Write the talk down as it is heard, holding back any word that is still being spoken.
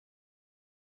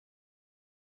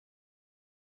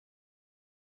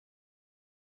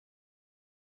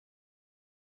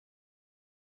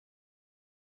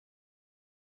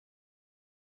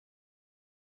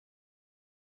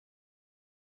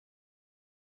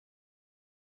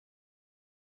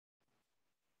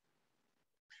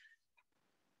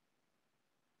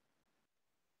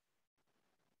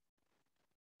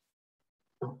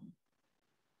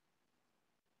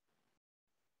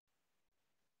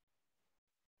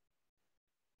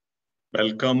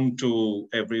Welcome to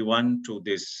everyone to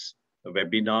this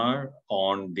webinar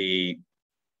on the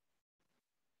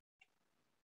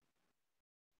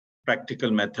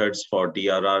practical methods for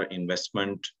DRR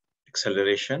investment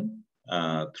acceleration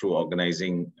through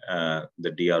organizing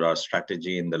the DRR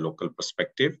strategy in the local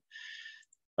perspective.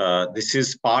 This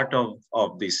is part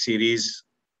of the series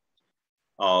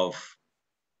of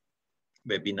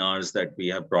webinars that we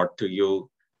have brought to you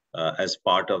as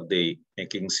part of the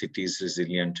Making Cities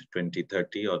Resilient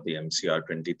 2030 or the MCR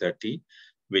 2030,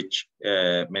 which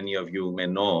many of you may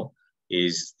know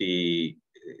is the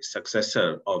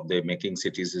successor of the Making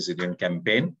Cities Resilient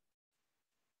campaign.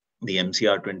 The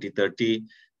MCR 2030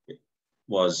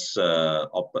 was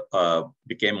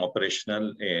became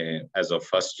operational as of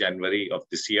 1st January of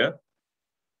this year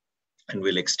and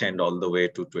will extend all the way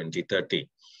to 2030.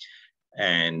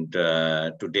 And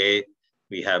today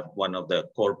we have one of the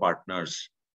core partners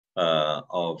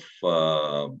of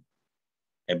MCR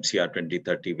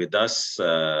 2030 with us,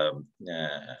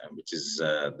 which is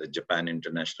the Japan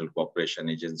International Cooperation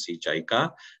Agency,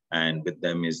 JICA, and with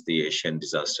them is the Asian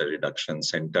Disaster Reduction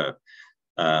Center.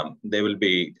 They will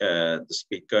be the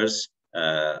speakers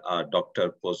are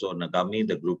Dr. Kozo NAGAMI,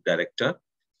 the Group Director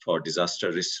for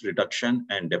Disaster Risk Reduction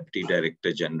and Deputy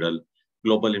Director General,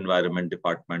 Global Environment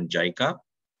Department, JICA,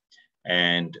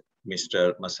 and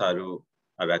Mr. Masaru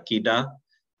ARAKIDA,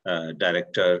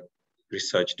 Director,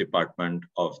 Research Department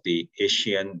of the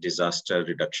Asian Disaster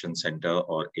Reduction Center,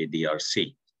 or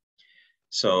ADRC.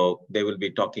 So they will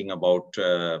be talking about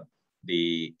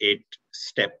the 8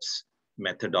 steps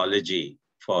methodology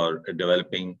for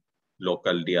developing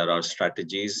local DRR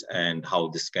strategies and how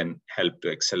this can help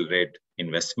to accelerate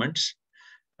investments,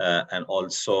 and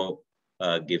also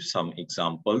give some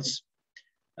examples.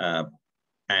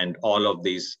 And all of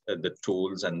these, the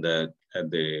tools and the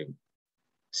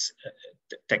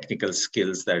technical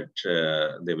skills that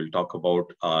they will talk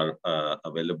about are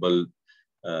available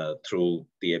through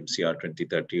the MCR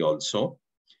 2030 also.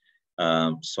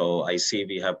 So I see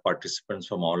we have participants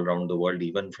from all around the world,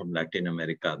 even from Latin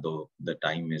America, though the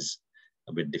time is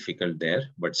a bit difficult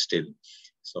there, but still.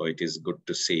 So it is good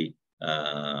to see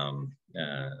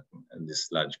this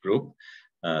large group.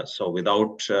 So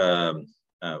without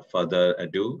further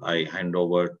ado, I hand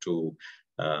over to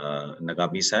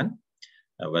Nagami-san.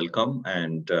 Welcome,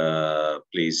 and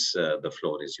please, the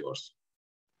floor is yours.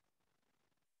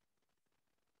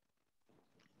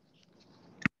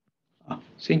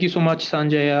 Thank you so much,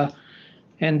 Sanjaya,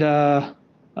 and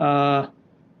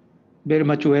very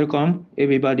much welcome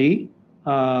everybody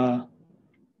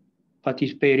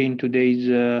participating in today's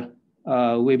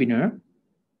webinar,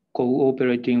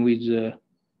 cooperating with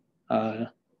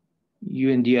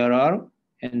UNDRR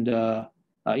and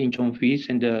Incheon office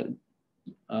and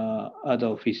other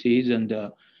offices and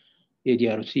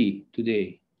ADRC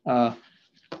today.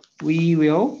 We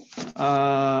will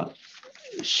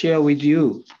share with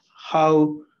you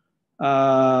how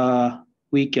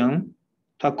we can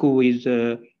tackle with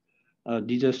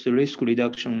disaster risk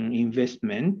reduction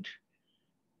investment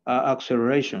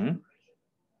acceleration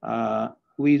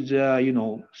with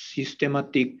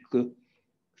systematic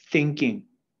thinking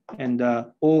and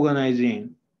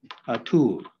organizing a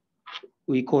tool.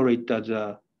 We call it as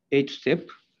a 8-step,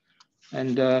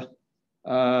 and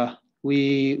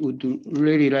we would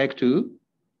really like to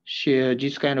share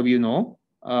this kind of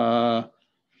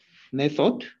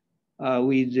method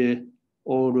with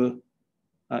all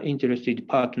interested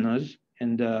partners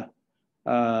and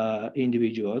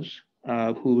individuals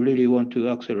who really want to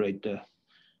accelerate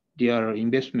their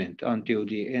investment until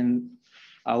the end,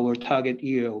 our target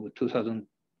year of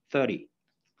 2030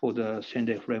 for the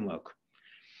Sendai framework.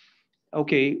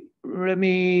 Okay, let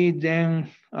me then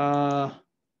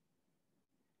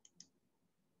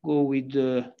go with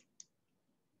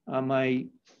my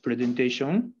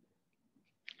presentation.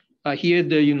 Here,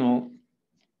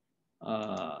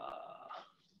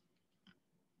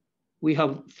 we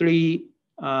have 3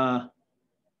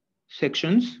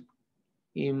 sections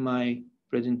in my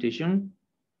presentation.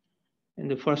 And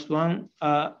the first one,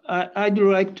 I'd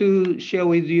like to share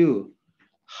with you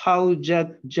how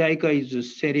JICA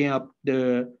is setting up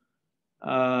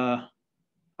our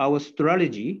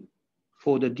strategy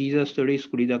for the disaster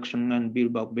risk reduction and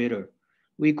build back better.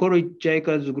 We call it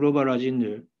JICA's global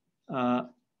agenda.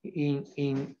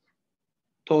 In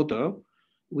total,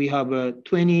 we have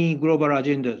 20 global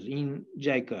agendas in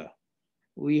JICA.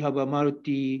 We have a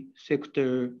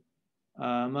multi-sector,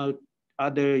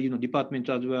 other departments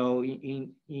as well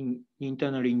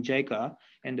internally in JICA,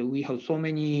 and we have so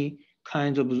many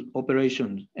kinds of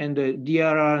operations. And the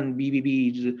DRR and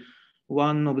BBB is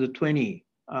one of the 20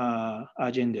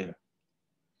 agenda.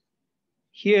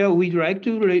 Here we'd like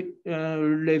to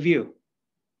review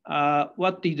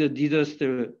what is a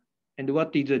disaster and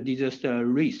what is a disaster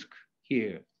risk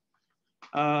here.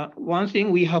 One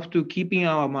thing we have to keep in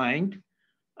our mind,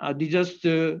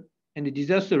 disaster and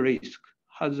disaster risk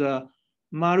has a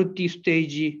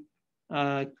multi-stage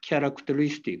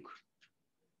characteristic.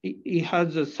 It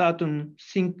has a certain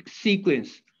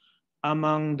sequence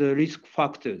among the risk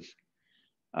factors.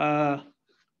 All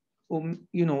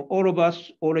of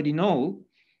us already know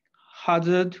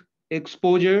hazard,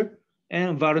 exposure,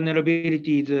 and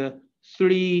vulnerability is the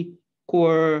three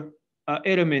core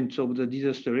elements of the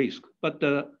disaster risk. But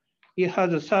it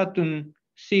has a certain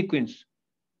sequence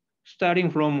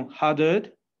starting from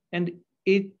hazard, and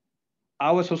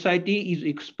our society is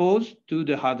exposed to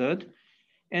the hazard,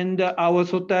 and our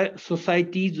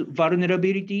society's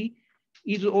vulnerability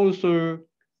is also,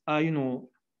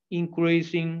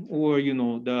 increasing, or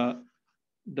the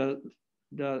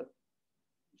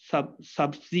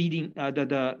subsiding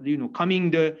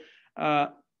coming the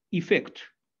effect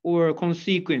or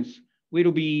consequence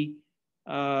will be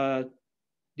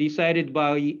decided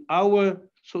by our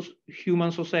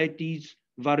human society's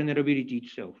vulnerability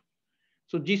itself.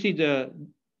 So this is a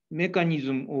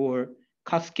mechanism or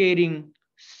cascading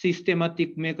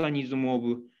systematic mechanism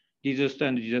of disaster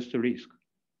and disaster risk.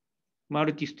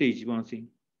 Multi-stage, one thing.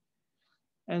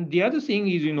 And the other thing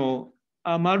is,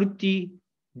 a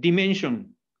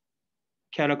multi-dimension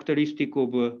characteristic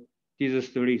of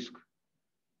disaster risk.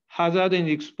 Hazard and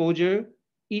exposure,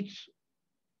 it's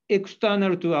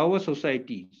external to our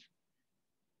societies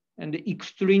and the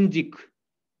extrinsic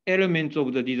elements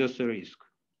of the disaster risk.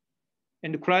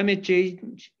 And climate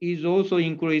change is also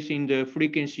increasing the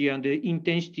frequency and the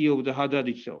intensity of the hazard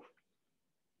itself.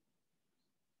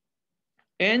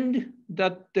 And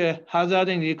that hazard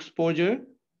and exposure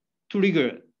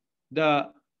trigger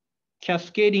the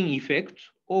cascading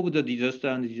effects of the disaster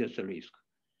and disaster risk,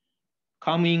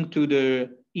 coming to the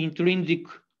intrinsic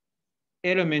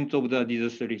element of the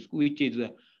disaster risk, which is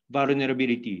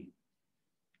vulnerability.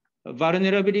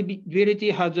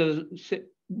 Vulnerability has a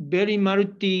very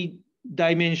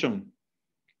multi-dimension.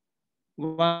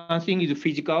 One thing is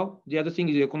physical, the other thing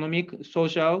is economic,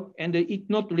 social, and it's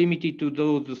not limited to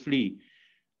those three.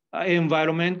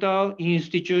 Environmental,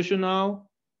 institutional,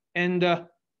 and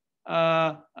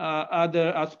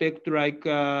other aspects like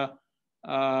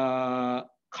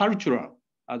cultural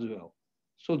as well.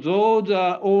 So those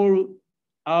are all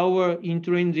our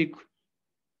intrinsic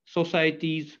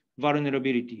society's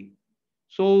vulnerability.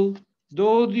 So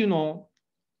those,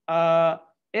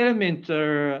 elements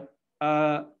are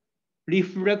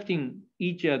reflecting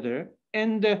each other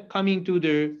and coming to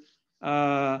the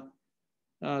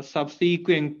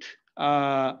subsequent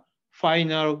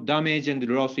final damage and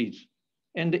losses.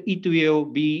 And it will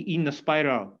be in a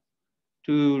spiral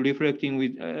to reflecting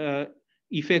with,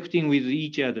 affecting with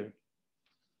each other.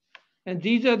 And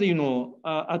these are the,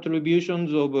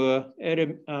 attributions of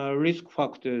risk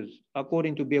factors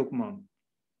according to Bjorkman,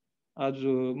 as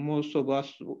most of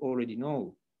us already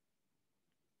know.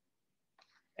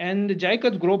 And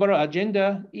JICA's global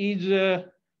agenda is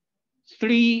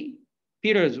three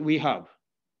pillars we have.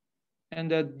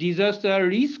 And the disaster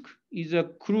risk is a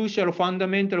crucial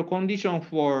fundamental condition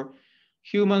for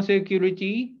human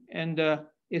security and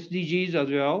SDGs as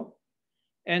well.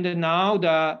 And now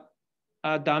the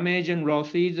damage and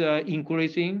losses are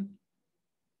increasing,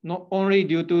 not only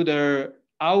due to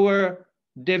our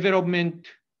development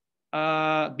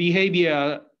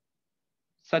behavior,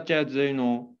 such as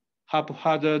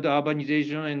haphazard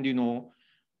urbanization and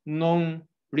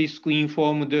non-risk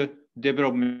informed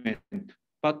development,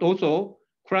 but also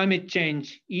climate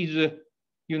change is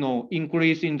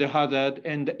increasing the hazard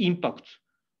and the impact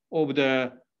of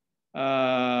the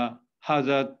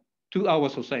hazard to our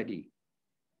society.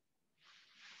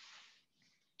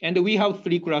 And we have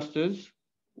three clusters.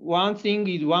 One thing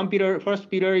is first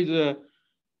pillar is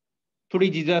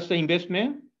pre-disaster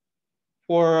investment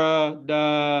for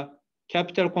the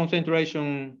capital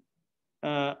concentration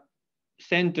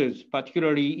centers,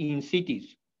 particularly in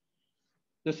cities.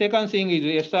 The second thing is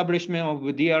the establishment of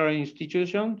DRR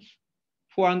institutions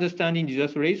for understanding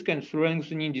disaster risk and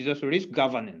strengthening disaster risk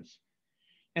governance.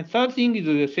 And third thing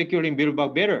is securing Build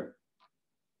Back Better.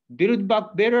 Build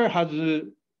Back Better has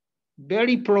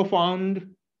very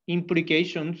profound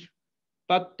implications,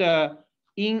 but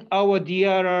in our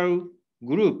DRR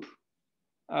group,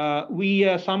 we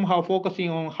are somehow focusing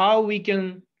on how we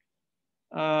can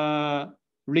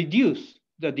reduce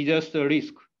the disaster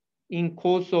risk in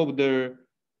course of the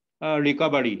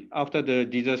recovery after the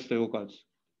disaster occurs.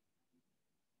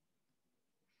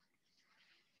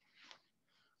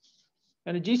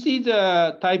 And this is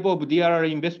a type of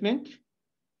DRR investment.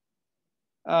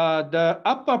 The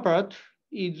upper part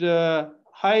is a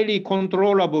highly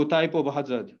controllable type of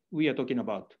hazard we are talking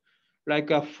about,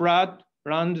 like a flood,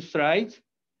 landslides,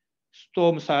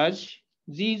 storm surge.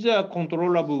 These are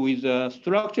controllable with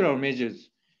structural measures.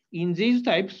 In these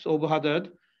types of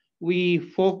hazard, we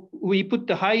put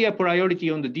the higher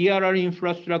priority on the DRR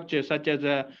infrastructure, such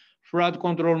as flood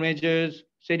control measures,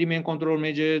 sediment control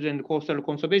measures, and coastal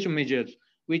conservation measures,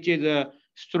 which is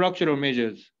structural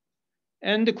measures.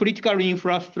 And the critical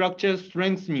infrastructure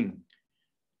strengthening,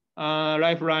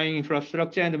 lifeline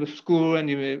infrastructure and school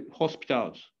and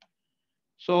hospitals.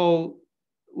 So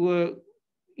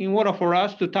in order for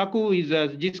us to tackle with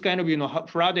this kind of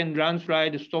flood and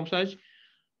landslide storm surge,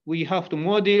 we have to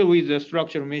more deal with the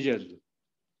structural measures.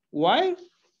 While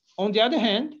on the other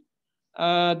hand,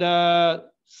 the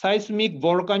seismic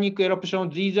volcanic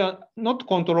eruptions, these are not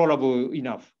controllable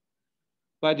enough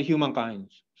by the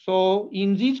humankind. So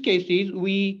in these cases,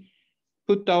 we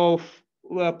put our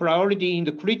priority in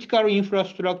the critical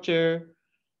infrastructure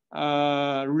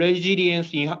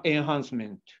resilience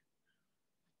enhancement.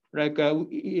 Like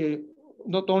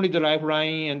not only the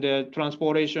lifeline and the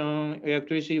transportation,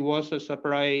 electricity, water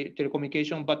supply,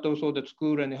 telecommunication, but also the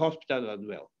school and the hospital as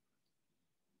well.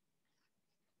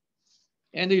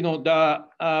 And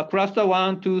the cluster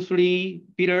 1, 2, 3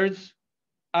 pillars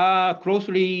are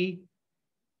closely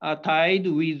tied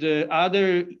with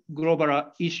other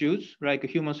global issues like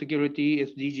human security,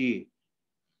 SDG.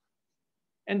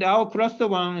 And our cluster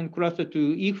 1 and cluster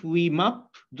 2, if we map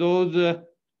those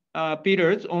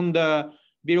pillars on the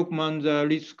Birkman's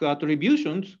risk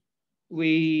attributions,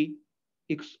 we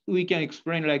can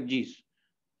explain like this.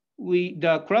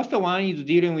 The cluster 1 is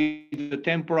dealing with the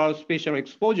temporal spatial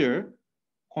exposure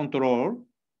control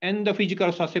and the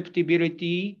physical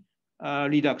susceptibility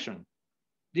reduction.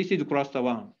 This is cluster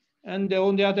 1. And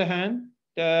on the other hand,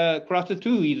 the cluster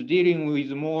 2 is dealing with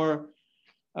more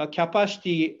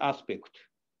capacity aspect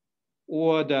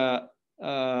or the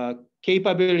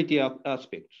capability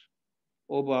aspects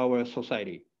of our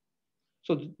society.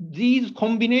 So these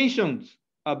combinations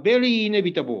are very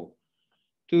inevitable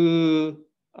to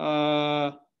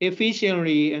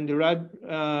efficiently and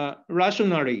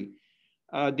rationally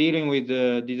dealing with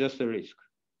the disaster risk.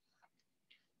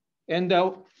 And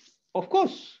of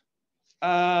course,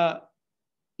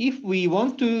 if we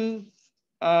want to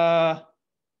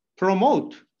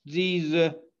promote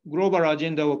these global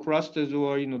agenda or clusters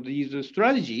or these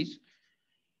strategies,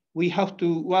 we have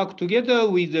to work together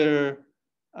with the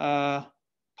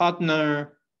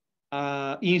partner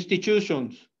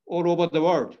institutions all over the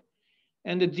world.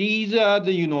 And these are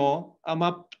the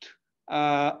mapped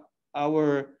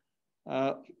our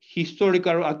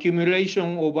historical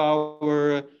accumulation of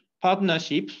our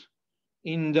partnerships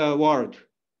in the world.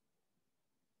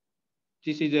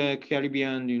 This is a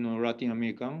Caribbean, Latin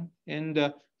American, and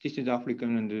this is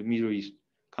African and the Middle East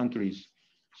countries.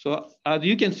 So as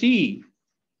you can see,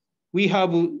 we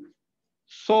have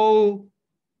so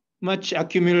much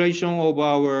accumulation of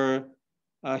our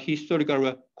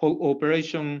historical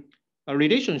cooperation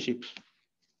relationships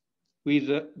with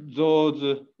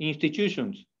those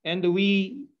institutions. And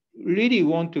we really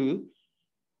want to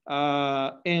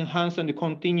enhance and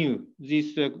continue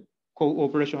these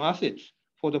cooperation assets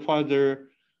for the further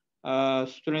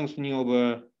strengthening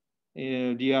of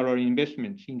DRR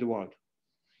investments in the world.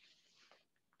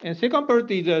 And second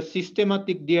part is a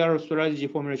systematic DRR strategy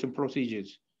formulation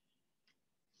procedures.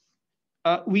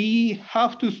 We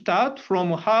have to start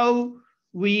from how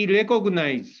we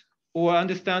recognize or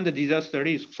understand the disaster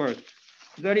risk first.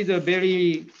 That is a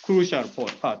very crucial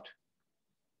part.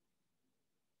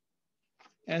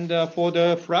 And for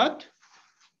the flood,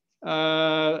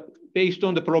 based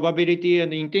on the probability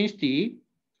and intensity,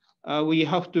 we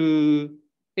have to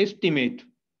estimate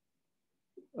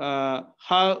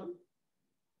how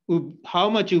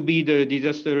much will be the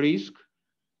disaster risk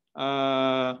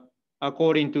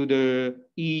according to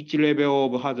each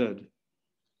level of hazard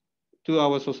to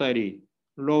our society.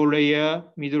 Low layer,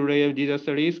 middle layer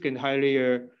disaster risk, and high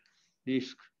layer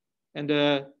risk. And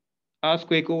the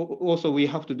earthquake also, we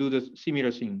have to do the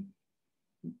similar thing.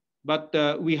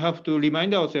 But we have to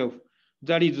remind ourselves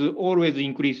that is always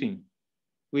increasing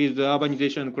with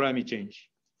urbanization and climate change.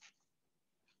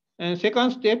 And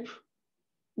second step,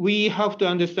 we have to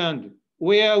understand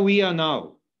where we are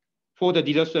now for the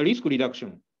disaster risk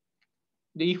reduction.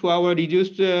 If our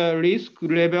reduced risk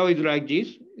level is like this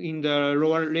in the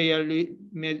lower layer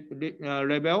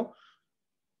level,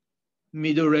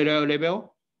 middle layer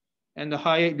level, and the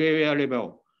high layer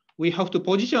level, we have to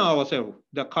position ourselves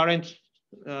the current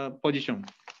position.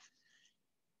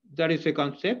 That is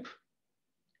second step.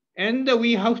 And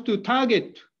we have to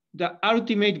target the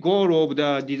ultimate goal of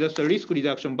the disaster risk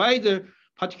reduction by the,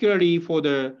 particularly for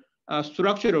the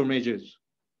structural measures.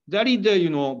 That is the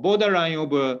borderline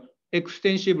of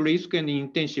extensive risk and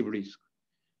intensive risk.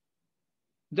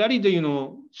 That is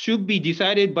the should be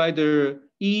decided by the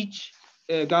each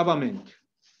government,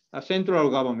 a central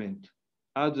government,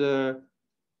 as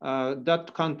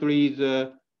that country's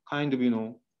kind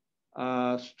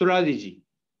of strategy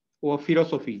or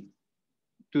philosophy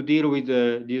to deal with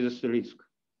the disaster risk.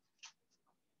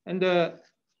 And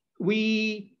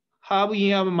we have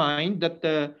in our mind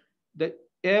that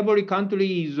every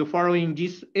country is following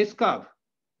this S-curve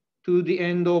to the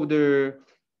end of the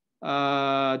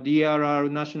DRR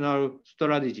national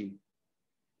strategy.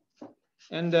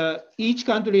 And each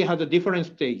country has a different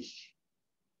stage.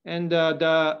 And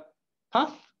the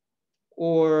path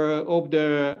of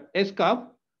the S-curve,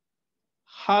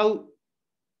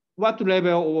 what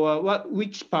level or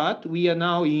which part we are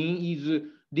now in is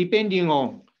depending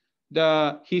on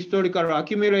the historical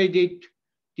accumulated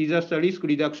disaster risk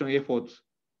reduction efforts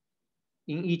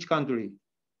in each country.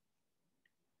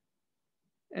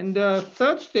 And the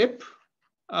third step,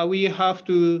 we have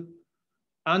to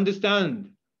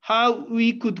understand how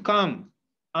we could come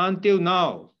until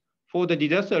now for the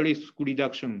disaster risk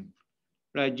reduction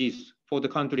like this for the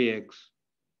country X.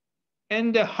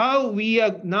 And how we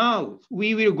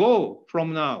will go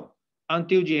from now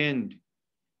until the end.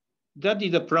 That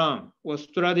is a plan or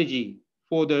strategy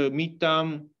for the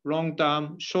midterm,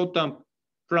 long-term, short-term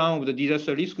plan of the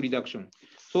disaster risk reduction.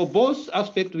 So both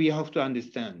aspects we have to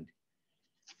understand.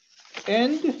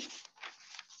 And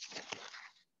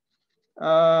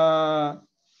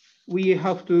we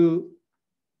have to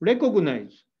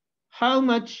recognize how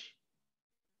much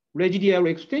residual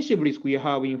extensive risk we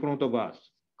have in front of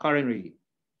us currently.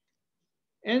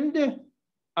 And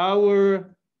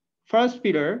our first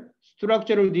pillar,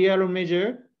 structural DRR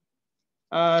measure,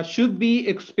 should be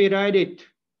expedited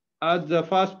as the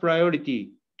first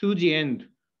priority to the end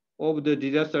of the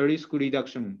disaster risk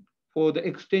reduction for the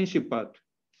extensive part.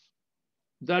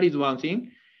 That is one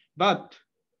thing. But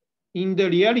in the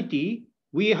reality,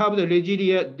 we have the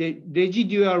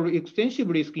residual extensive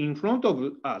risk in front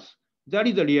of us. That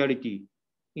is the reality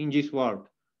in this world.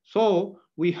 So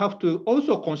we have to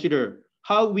also consider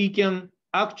how we can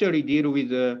actually deal with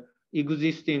the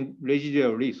existing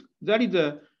residual risk. That is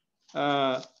the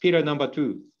pillar number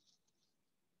 2.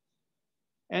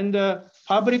 And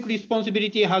public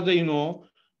responsibility has a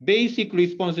basic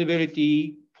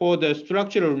responsibility for the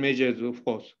structural measures, of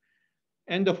course.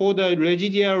 And for the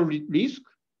residual risk,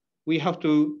 we have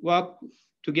to work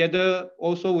together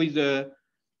also with the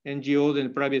NGOs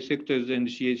and private sectors and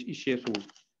CSOs.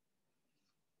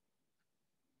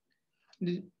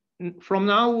 From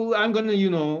now, I'm going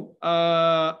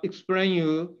to, explain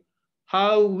you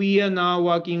how we are now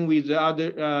working with the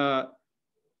other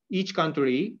each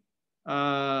country,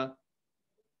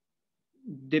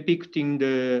 depicting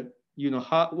the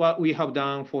what we have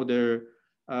done for the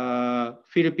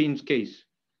Philippines case.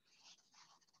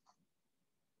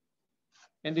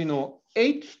 And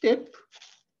 8th step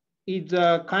is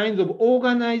a kind of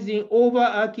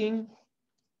overarching,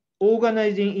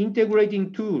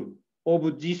 integrating tool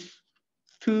of these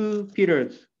 2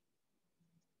 pillars.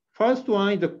 First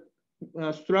one is the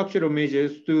structural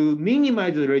measures to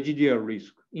minimize the residual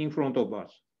risk in front of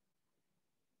us.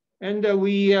 And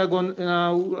we are going to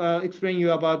now explain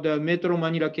you about the Metro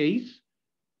Manila case,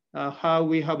 how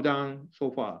we have done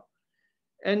so far.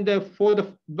 And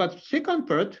but second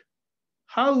part,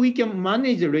 how we can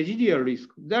manage the residual risk.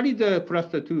 That is the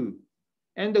cluster 2.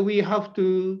 And we have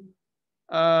to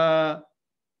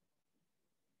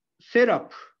set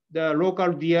up the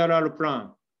local DRR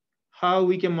plan, how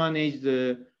we can manage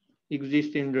the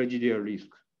existing residual risk.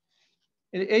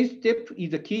 And 8th step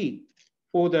is the key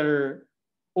for the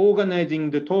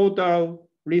organizing the total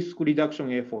risk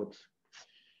reduction efforts.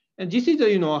 And this is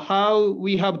how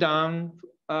we have done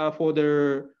for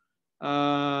the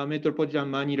Metropolitan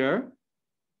Manila.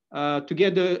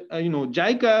 Together,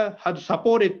 JICA had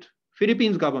supported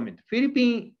Philippines government.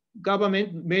 Philippine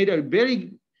government made a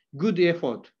very good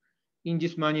effort in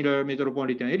this Manila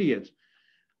metropolitan areas.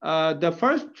 The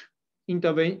first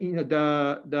intervention,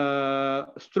 the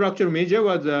structural measure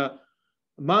was a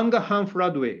Mangahan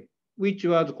floodway, which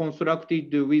was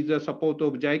constructed with the support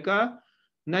of JICA,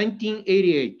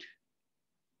 1988.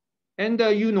 And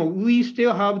we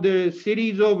still have the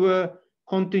series of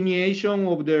continuation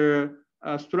of the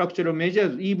structural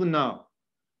measures even now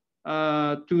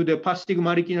to the Pacific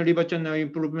Marikina River Channel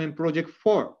Improvement Project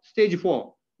 4, stage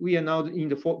 4. We are now in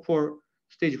the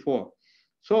stage 4.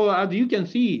 So as you can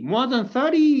see, more than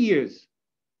 30 years,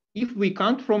 if we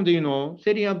count from the,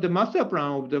 setting up the master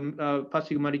plan of the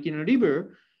Pacific Maritime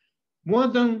River, more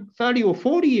than 30 or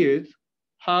 40 years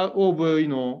of,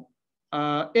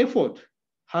 effort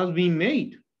has been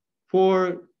made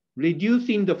for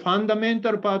reducing the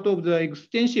fundamental part of the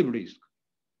extensive risk.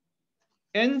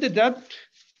 And that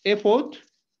effort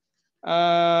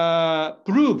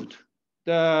proved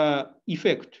the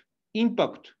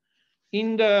impact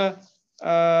in the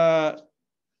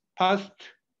past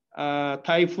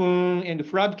typhoon and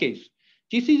flood case.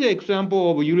 This is an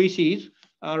example of Ulysses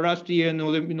last year,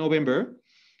 November.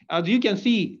 As you can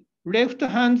see,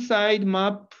 left-hand side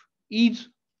map is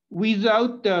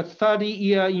without the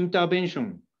 30-year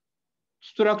intervention,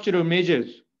 structural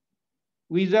measures.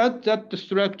 Without that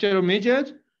structural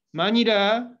measures,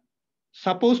 Manila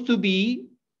supposed to be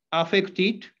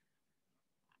affected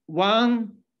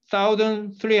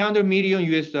 $1,300 million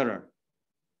US,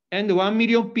 and 1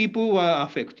 million people were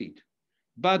affected.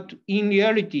 But in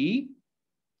reality,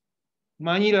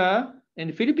 Manila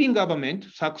and Philippine government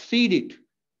succeeded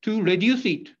to reduce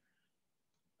it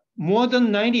more than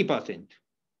 90%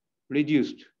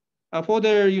 reduced. For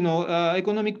the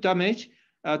economic damage,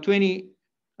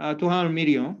 200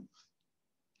 million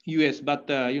US, but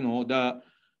the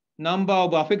number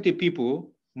of affected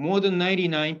people, more than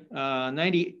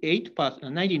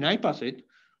 99%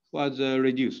 was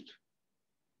reduced.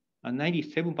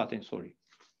 97%, sorry.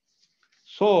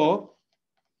 So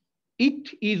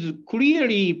it is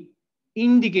clearly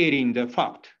indicating the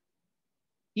fact,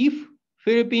 if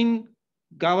Philippine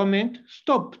government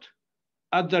stopped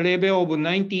at the level of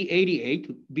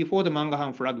 1988 before the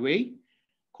Mangahan floodway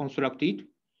constructed,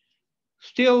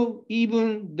 still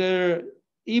even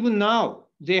now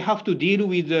they have to deal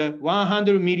with the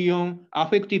 100 million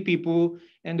affected people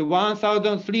and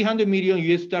 $1,300 million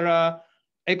US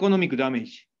economic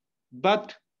damage.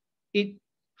 But it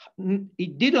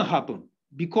didn't happen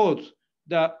because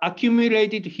the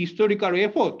accumulated historical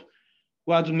effort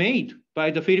was made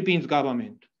by the Philippines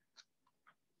government.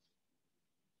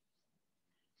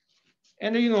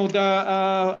 And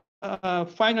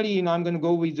finally, I'm going to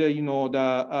go with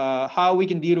how we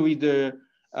can deal with the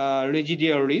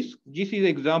residual risk. This is an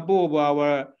example of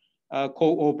our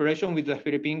cooperation with the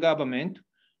Philippine government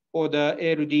for the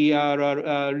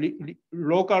LDRR,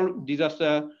 Local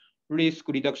Disaster Risk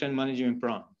Reduction Management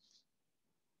Plan.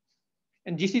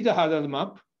 And this is a hazard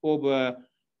map of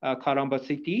Calamba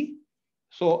City.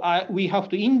 So we have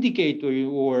to indicate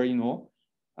or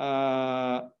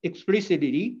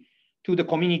explicitly to the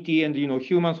community and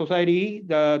human society,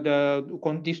 the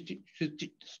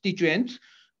constituents,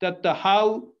 that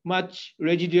how much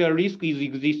residual risk is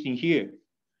existing here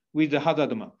with the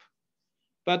hazard map.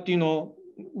 But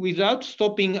without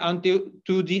stopping until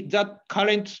to that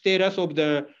current status of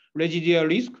the residual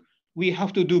risk, we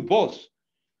have to do both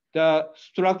the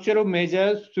structural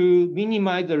measures to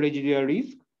minimize the residual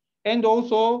risk, and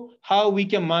also how we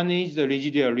can manage the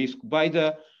residual risk by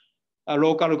the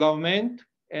local government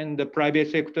and the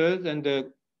private sectors and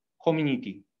the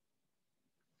community.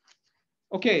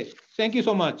 Okay, thank you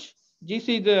so much. This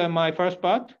is my first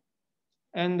part,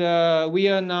 and we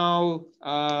are now.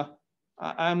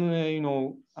 I'm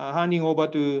handing over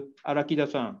to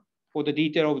Arakida-san for the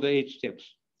detail of the 8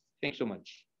 steps. Thanks so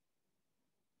much.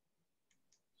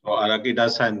 So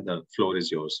Arakida-san, the floor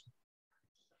is yours.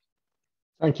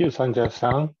 Thank you,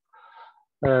 Sanjay-san.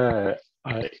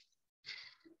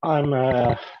 I'm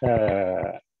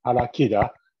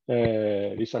Arakida,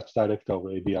 Research Director of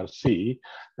ADRC.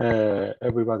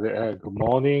 Everybody, good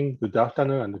morning, good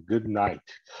afternoon, and good night.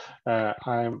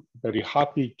 I'm very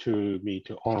happy to meet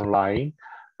online,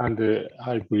 and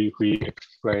I briefly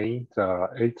explain the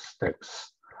 8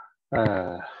 steps.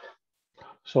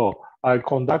 So I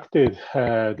conducted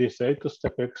this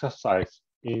 8-step exercise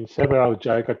in several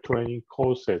JICA training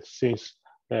courses since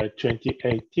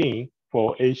 2018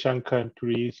 for Asian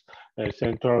countries,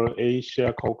 Central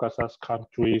Asia, Caucasus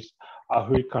countries,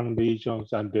 African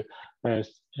regions, and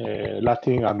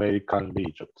Latin American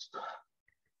regions.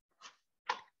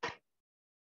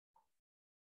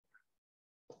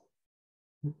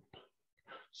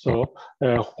 So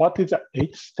what is the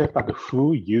 8-step and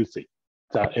who use it?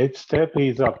 The 8-step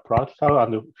is a practical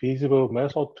and feasible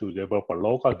method to develop a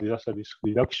local disaster risk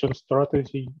reduction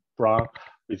strategy plan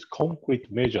with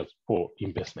concrete measures for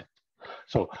investment.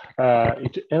 So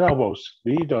it enables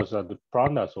leaders and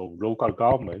planners of local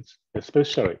governments,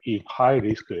 especially in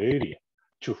high-risk areas,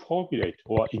 to formulate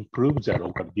or improve their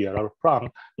local DRR plan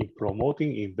in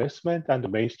promoting investment and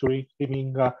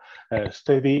mainstreaming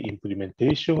steady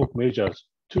implementation of measures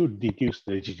to reduce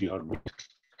residual risk.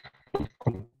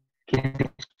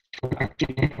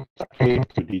 aim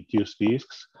to reduce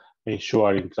risks,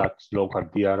 ensuring that local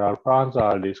DRR plans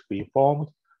are risk-informed,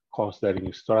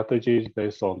 considering strategies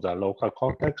based on the local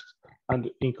context, and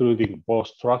including both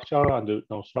structural and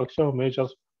non-structural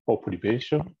measures for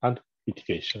prevention and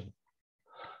mitigation.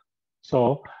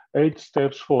 So 8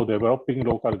 steps for developing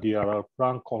local DRR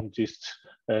plan consists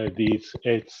these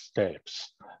 8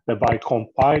 steps. By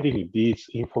compiling these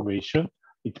information,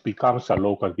 it becomes a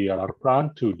local DRR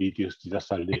plan to reduce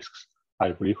disaster risks.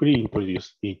 I briefly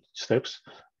introduce each steps.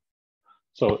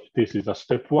 So this is a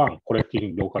step 1,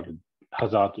 collecting local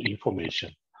hazard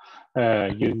information.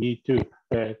 You need to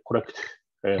collect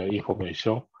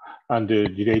information and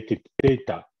related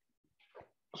data.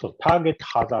 So target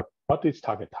hazard, what is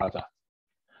target hazard?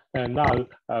 And now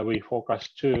we focus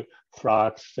to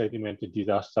flood, sediment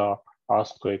disaster,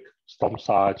 earthquake, storm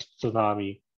surge,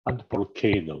 tsunami, and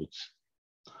volcanoes.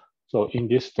 So in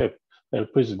this step,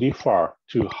 please refer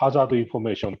to hazard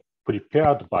information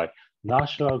prepared by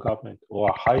national government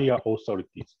or higher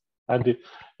authorities. And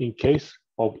in case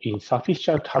of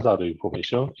insufficient hazard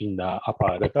information in the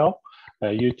upper level,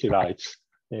 utilize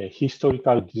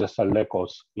historical disaster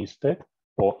records instead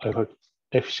for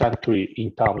efficiently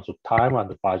in terms of time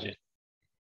and budget.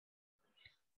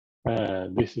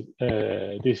 This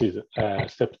is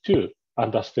step 2,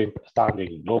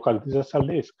 understanding local disaster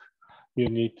risk. You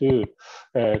need to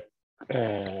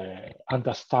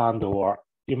understand or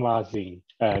imagine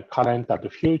current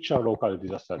and future local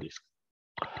disaster risk.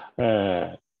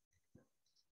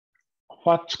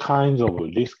 What kinds of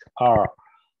risks are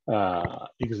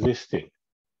existing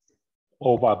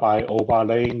by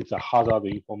overlaying the hazard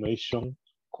information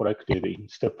collected in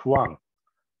step 1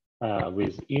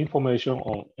 with information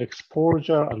on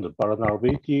exposure and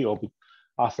vulnerability of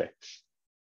assets.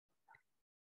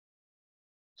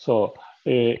 So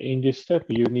in this step,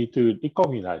 you need to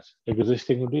recognize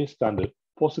existing risks and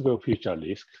possible future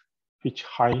risks which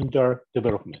hinder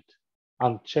development,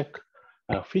 and check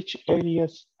which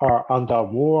areas are under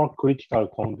more critical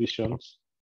conditions,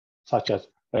 such as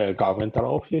governmental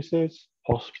offices,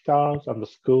 hospitals, and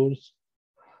schools.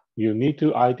 You need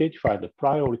to identify the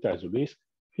prioritized risk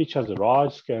which has a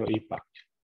large-scale impact.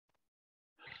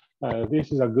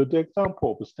 This is a good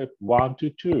example of step 1 to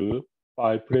 2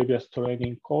 by previous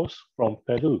training course from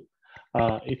Peru.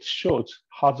 It shows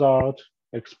hazard,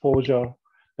 exposure,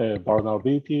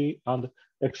 vulnerability, and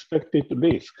expected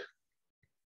risk.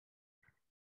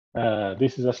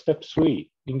 This is a step 3.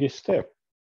 In this step,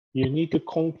 you need to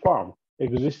confirm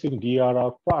existing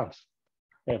DRR plans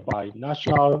by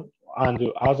national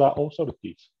and other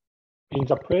authorities. In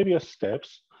the previous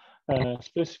steps,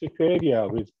 specific area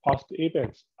with past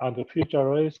events and future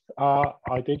risks are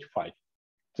identified.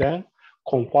 Then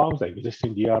confirm the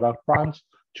existing DRR plans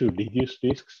to reduce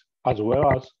risks, as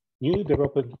well as new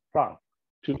development plan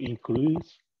to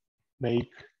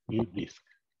make new risk,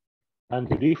 and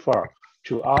refer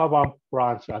to urban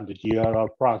plans and DRR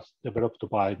plans developed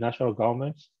by national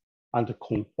governments, and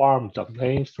confirm the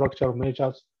main structural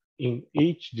measures in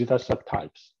each disaster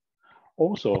types.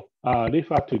 Also,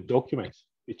 refer to documents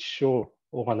which show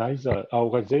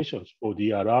organizations for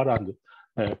DRR and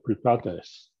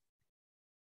preparedness.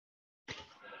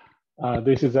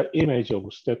 This is an image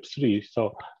of step 3.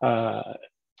 So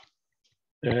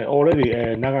already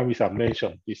Nagami-san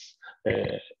mentioned this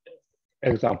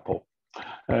example.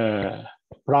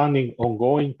 Planning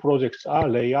ongoing projects are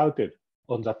layouted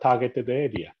on the targeted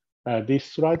area. This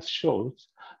slide shows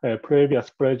a previous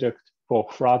project for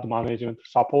flood management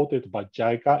supported by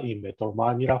JICA in Metro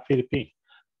Manila, Philippines.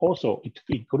 Also, it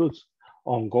includes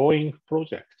ongoing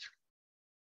projects.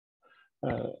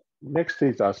 Next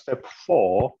is step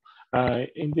 4.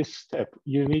 In this step,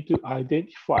 you need to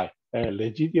identify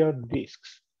residual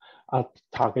risks at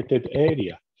targeted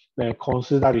area,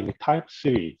 considering type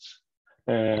series.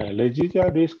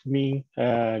 Residual risk means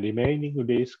remaining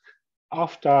risk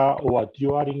after or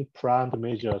during planned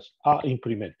measures are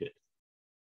implemented.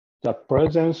 The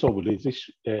presence of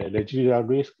residual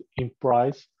risk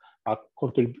implies a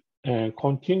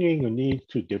continuing need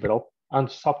to develop and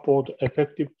support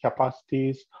effective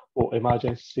capacities for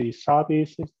emergency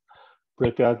services,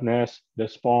 preparedness,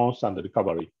 response, and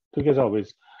recovery, together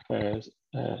with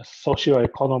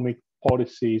socio-economic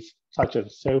policies such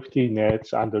as safety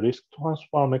nets and risk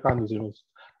transfer mechanisms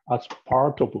as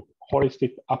part of a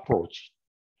holistic approach.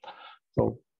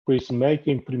 So please make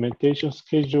implementation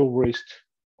schedule list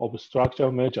of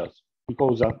structural measures,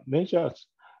 because the measures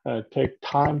take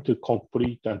time to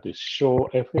complete and show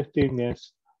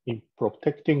effectiveness in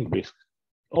protecting risk.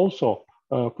 Also,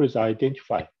 please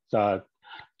identify the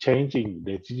changing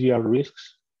residual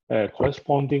risks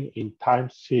corresponding in time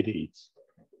series.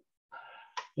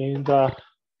 in the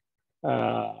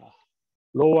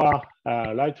lower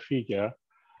right figure,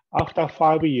 after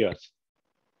 5 years,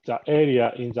 the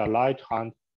area in the right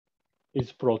hand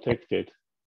is protected,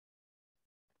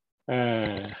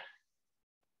 but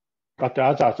the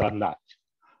others are not.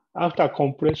 After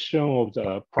completion of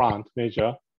the plant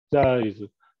measure, there is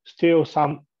still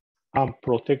some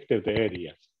unprotected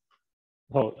areas.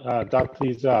 So that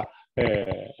is a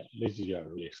residual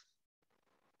risk.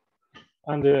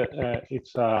 And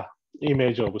it's an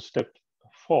image of step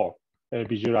 4, a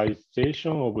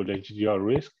visualization of residual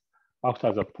risk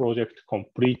after the project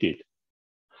completed.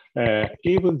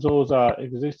 Even though the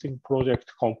existing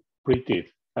project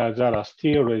completed, there are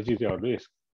still residual risk.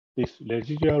 This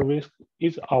residual risk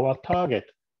is our target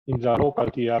in the local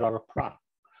DRR plan,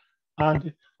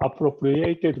 and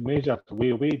appropriated measures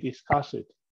will be discussed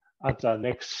at the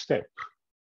next step.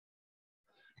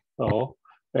 So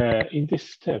in this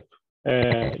step,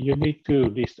 you need to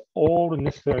list all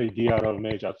necessary DRR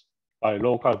measures by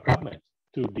local government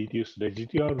to reduce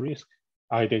residual risk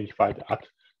identified at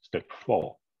step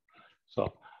 4.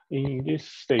 So in this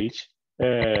stage,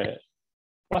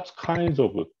 what kinds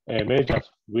of measures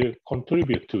will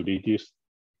contribute to reduce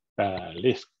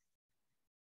risk?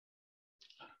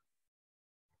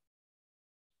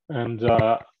 And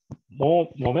more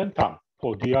momentum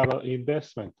for DRR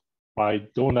investment by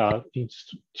donor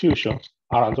institutions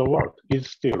around the world is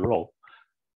still low.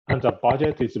 And the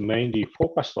budget is mainly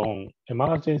focused on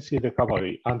emergency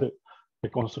recovery and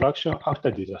reconstruction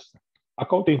after disaster.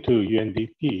 According to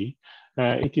UNDP,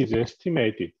 it is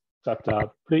estimated that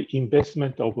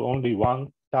pre-investment of only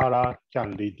 $1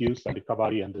 can reduce the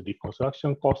recovery and the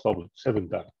reconstruction cost of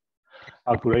 $7.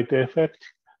 A great effect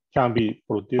can be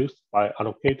produced by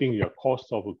allocating your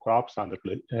cost of crops and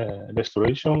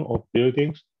restoration of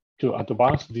buildings to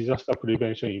advanced disaster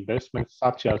prevention investments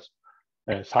such as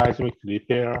seismic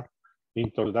repair,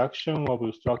 introduction of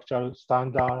structural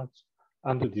standards,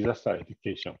 and disaster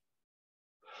education.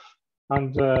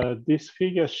 And this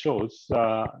figure shows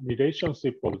the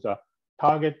relationship of the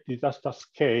target disaster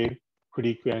scale,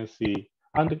 frequency,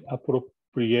 and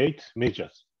appropriate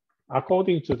measures.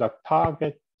 According to the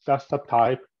target disaster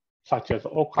type, such as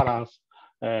occurrence,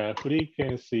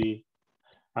 frequency,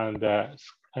 and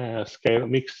scale,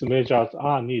 mixed measures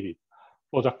are needed.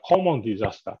 For the common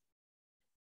disaster,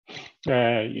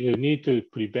 you need to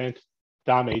prevent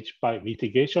damage by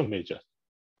mitigation measures.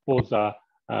 For the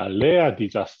rare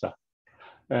disaster,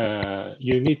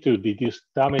 you need to reduce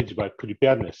damage by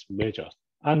preparedness measures.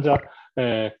 And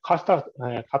the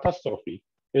catastrophe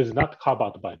is not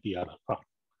covered by DRR plan.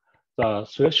 The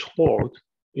threshold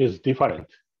is different,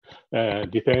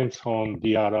 depends on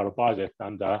DRR budget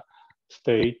and the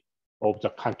state of the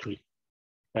country.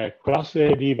 Class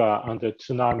A river and the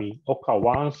tsunami occur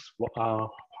once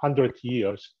 100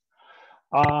 years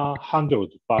are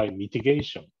handled by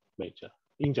mitigation measure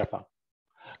in Japan.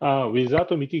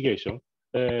 Without mitigation,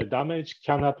 damage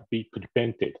cannot be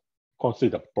prevented.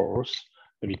 Consider both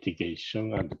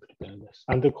mitigation and preparedness,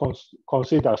 and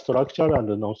consider structural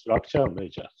and non-structural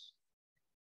measures.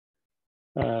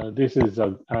 This is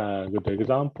a good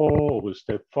example of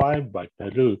step 5 by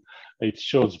Peru. It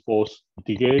shows both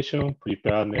mitigation,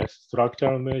 preparedness,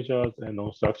 structural measures, and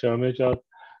non-structural measures,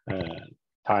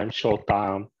 time, short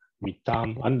term,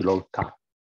 mid-term, and long term.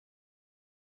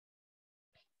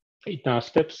 In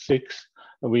step 6,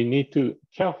 we need to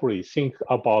carefully think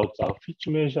about which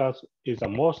measures is the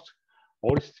most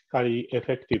holistically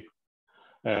effective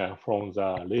from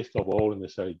the list of all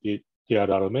necessary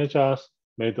DRR measures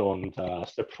made on the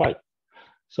step 5.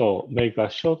 So make a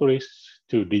short list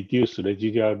to reduce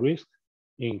residual risk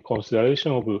in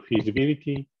consideration of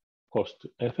feasibility, cost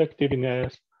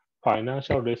effectiveness,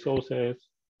 financial resources.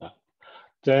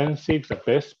 Then seek the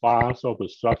best balance of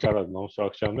structural and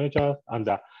non-structural measures and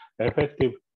the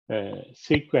effective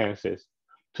sequences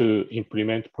to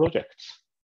implement projects.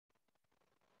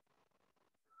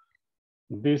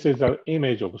 This is an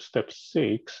image of step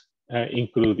 6,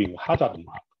 including hazard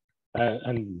map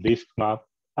and risk map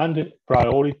and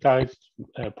prioritized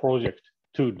project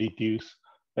to reduce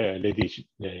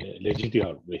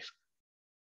residual risk.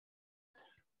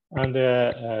 And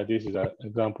this is an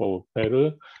example of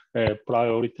Peru.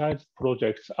 Prioritized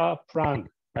projects are planned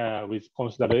with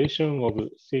consideration of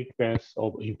sequence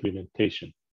of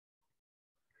implementation.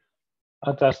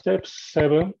 At step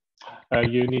 7,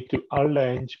 you need to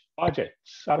arrange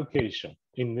budgets allocation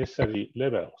in necessary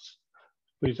levels,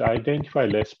 which identify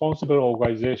responsible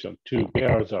organization to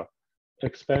bear the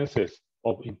expenses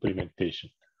of implementation.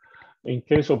 In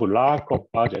case of lack of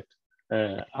budget,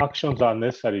 actions are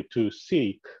necessary to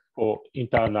seek for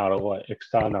internal or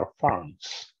external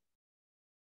funds.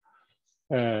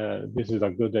 This is a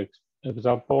good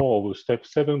example of step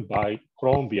 7 by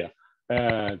Colombia.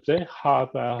 They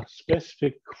have a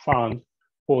specific fund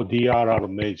for DRR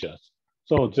measures,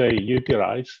 so they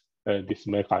utilize this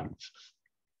mechanism.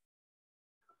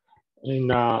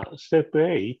 In step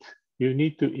 8, you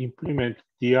need to implement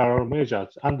DRR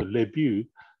measures and review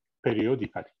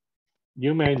periodically.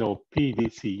 You may know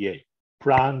PDCA,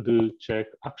 Plan, Do, Check,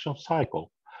 Action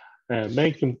Cycle.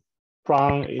 Making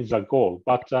plan is a goal,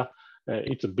 but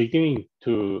it's beginning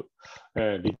to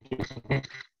reduce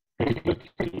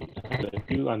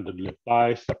review and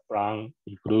revise the plan,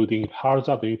 including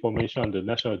hazard information and the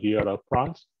national DRR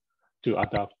plans to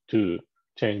adapt to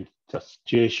change the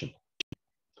situation.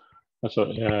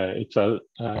 So it's an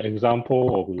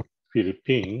example of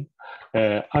Philippines.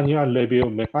 Annual review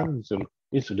mechanism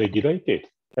is regulated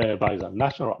by the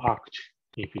National Act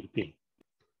in Philippines.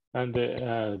 And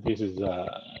this is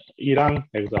Iran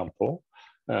example.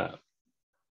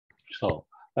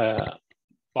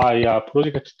 By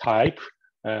project type,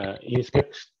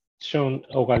 inspection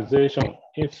organization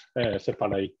is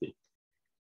separated.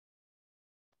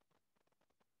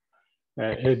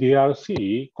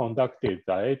 ADRC conducted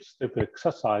the 8-step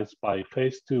exercise by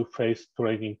face-to-face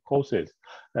training courses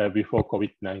before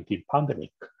COVID-19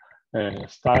 pandemic.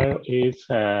 Style is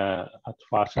at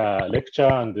first lecture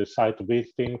and the site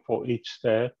visiting for each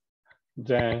step,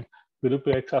 then group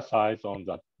exercise on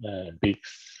the big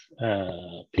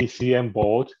PCM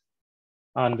board,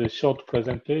 and the short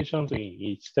presentations in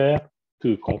each step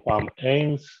to confirm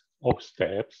aims of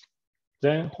steps,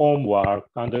 then homework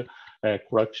and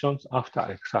corrections after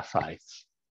exercise.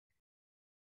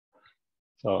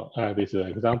 So this is an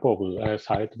example of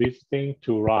site visiting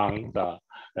to run the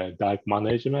dike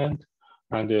management,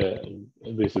 and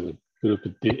this is group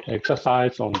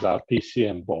exercise on the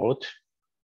PCM board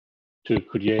to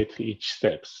create each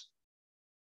steps.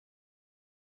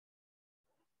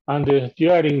 And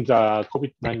during the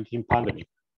COVID-19 pandemic,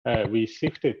 we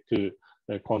shifted to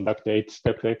conduct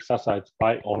 8-step exercise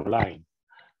by online.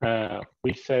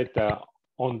 We set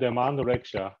on-demand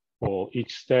lecture for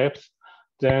each steps,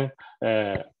 then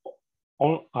after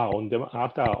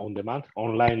on-demand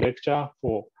online lecture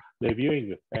for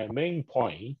reviewing main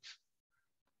points.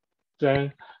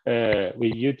 Then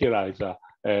we utilize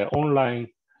online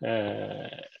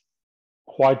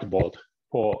whiteboard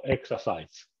for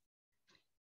exercise.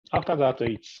 After that,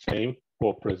 it's same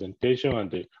for presentation and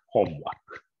the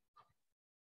homework.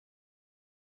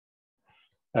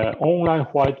 Online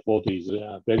whiteboard is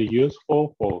very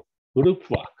useful for group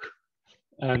work.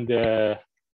 And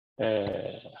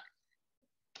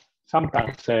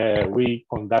sometimes we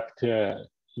conduct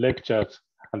lectures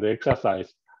and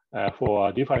exercise for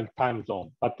a different time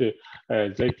zone, but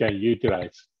they can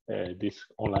utilize this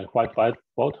online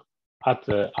whiteboard at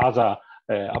other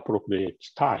appropriate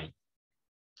time.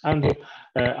 And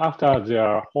after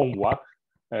their homework,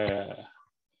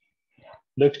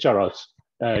 lecturers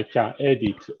can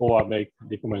edit or make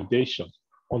recommendations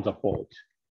on the board.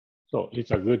 So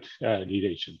it's a good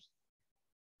relation.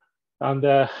 And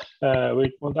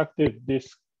we conducted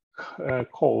this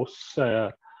course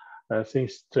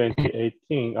since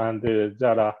 2018, and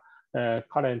there are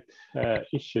current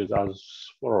issues as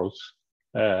follows.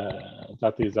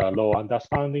 That is a low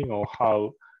understanding of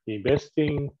how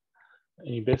investing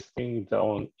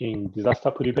in disaster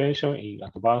prevention in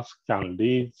advance can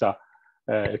lead the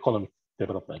economic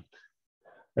development.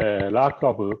 Lack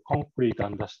of concrete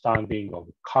understanding of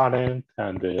current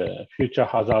and future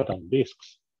hazard and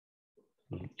risks.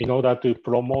 In order to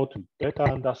promote better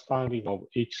understanding of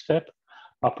each step,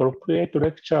 appropriate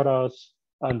lecturers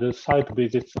and site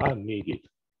visits are needed.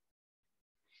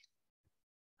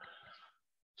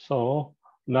 So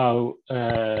now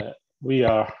we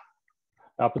are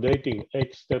updating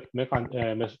 8-step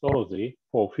methodology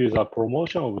for future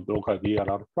promotion of local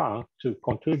DRR plan to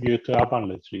contribute to urban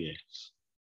resilience.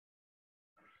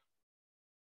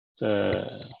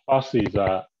 The first is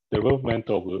the development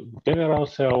of general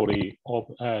theory of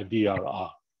DRR.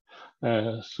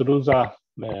 Through the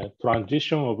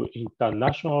transition of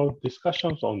international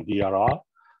discussions on DRR,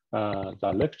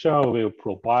 the lecturer will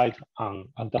provide an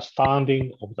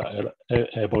understanding of the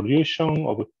evolution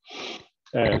of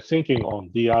thinking on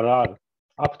DRR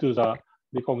up to the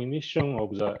recognition of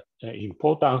the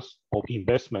importance of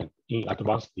investment in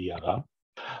advanced DRR,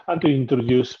 and to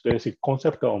introduce basic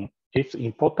concept on its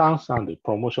importance and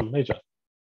promotion measures.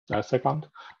 Second,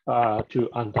 to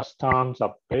understand the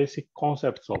basic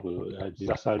concepts of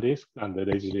disaster risk and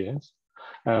resilience,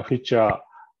 feature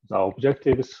the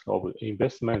objectives of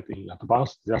investment in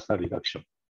advanced disaster reduction.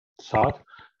 Third,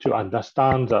 to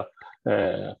understand the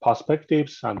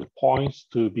perspectives and points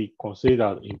to be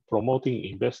considered in promoting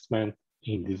investment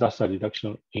in disaster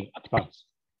reduction in advance.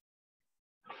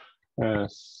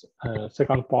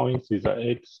 Second point is the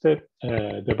 8-step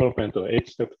development of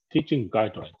 8-step teaching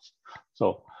guidelines.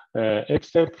 So 8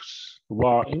 steps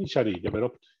were initially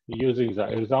developed using the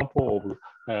example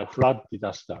of flood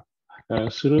disaster.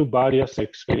 Through various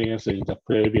experiences in the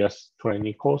previous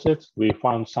training courses, we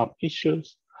found some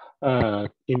issues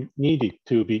needed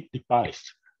to be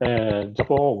revised.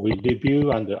 Therefore, we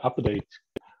review and update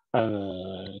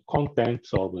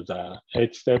contents of the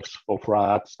 8 steps for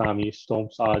flood, tsunami, storm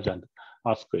surge, and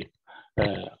earthquake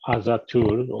as a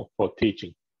tool for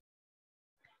teaching.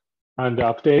 And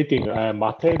updating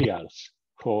materials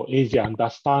for easy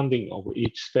understanding of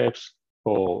each steps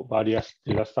for various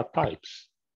disaster types.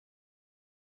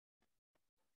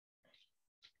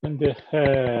 And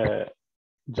JICA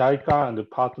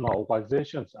and partner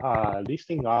organizations are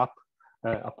listing up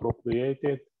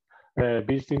appropriated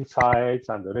visiting sites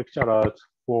and lecturers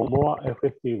for more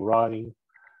effective learning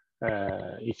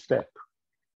each step.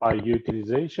 By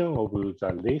utilization of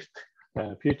the list,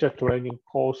 future training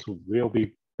course will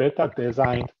be better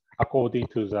designed according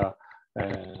to the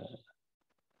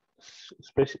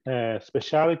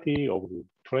specialty of the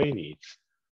trainees.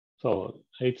 So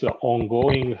it's an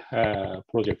ongoing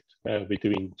project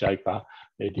between JICA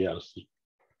and ADRC.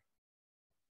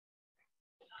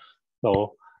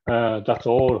 So that's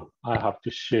all I have to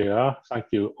share. Thank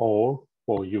you all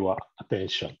for your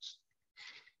attention.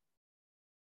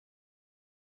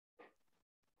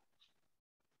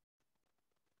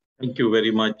 Thank you very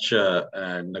much,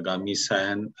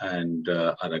 Nagami-san and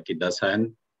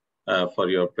Arakida-san, for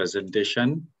your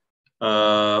presentation.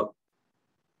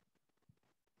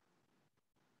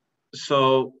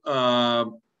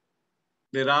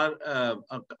 There are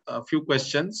a few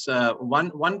questions.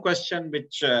 One question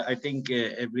which I think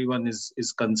everyone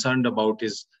is concerned about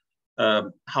is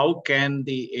how can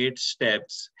the 8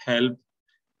 steps help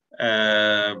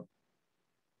the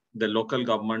local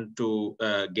government to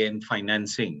gain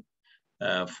financing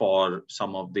for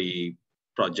some of the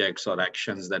projects or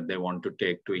actions that they want to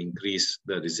take to increase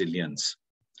the resilience.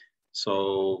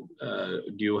 So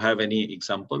do you have any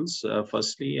examples,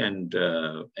 firstly, and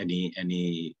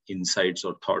any insights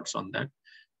or thoughts on that?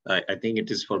 I think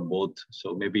it is for both.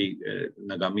 So maybe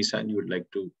Nagami-san, you would like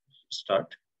to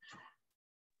start?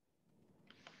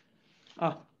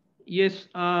 Yes.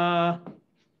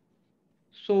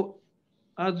 So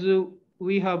as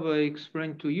we have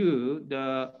explained to you,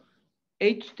 the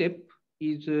 8th step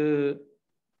is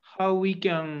how we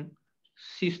can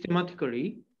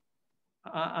systematically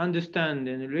understand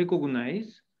and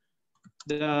recognize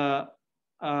the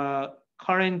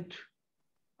current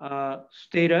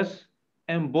status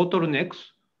and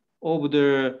bottlenecks of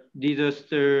the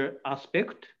disaster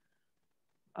aspect,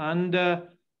 and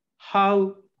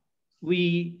how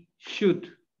we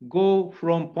should go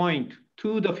from point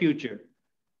to the future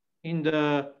in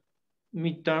the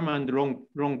midterm and long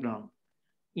run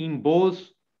in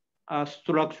both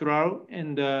structural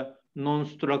and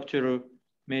non-structural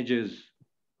measures,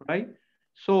 right?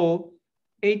 So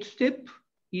 8th step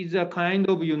is a kind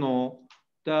of,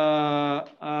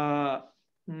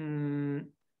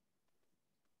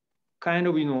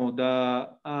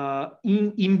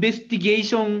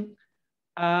 investigation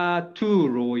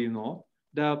tool, or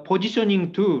the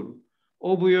positioning tool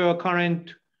of your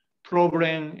current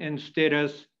problem and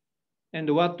status and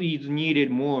what is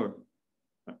needed more.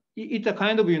 It's a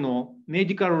kind of,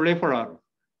 medical referral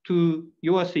to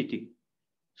your city.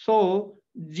 So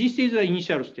this is the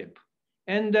initial step.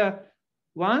 And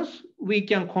once we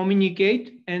can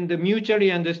communicate and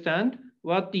mutually understand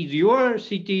what is your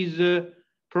city's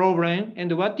problem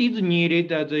and what is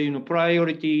needed as a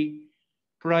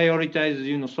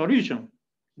prioritized solution,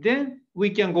 then we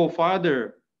can go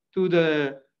further to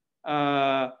the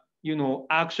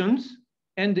actions.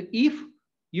 And if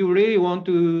you really want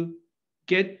to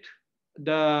get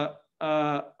the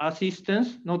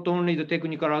assistance, not only the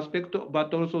technical aspect,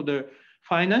 but also the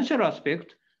financial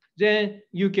aspect, then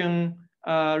you can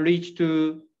reach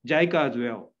to JICA as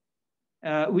well.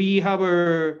 We have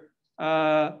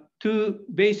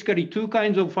basically two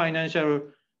kinds of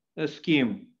financial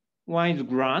scheme. One is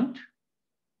grant,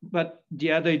 but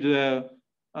the other is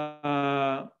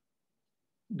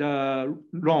the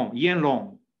loan, yen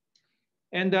loan.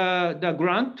 And the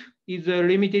grant is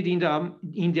limited in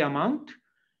the amount.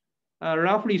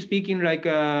 Roughly speaking, like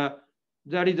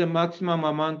that is the maximum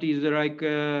amount is like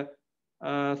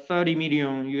 30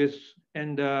 million US.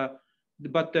 And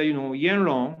but yen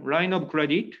loan, line of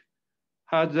credit,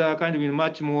 has a kind of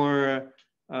much more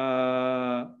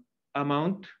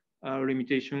amount,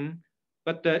 limitation,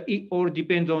 but it all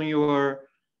depends on your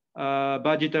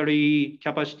budgetary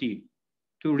capacity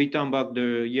to return back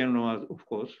the yen loan, of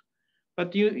course.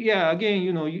 But again,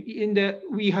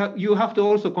 you have to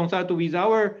also consult with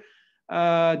our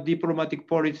diplomatic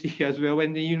policy as well,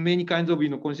 when many kinds of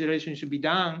considerations should be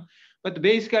done. But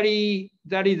basically,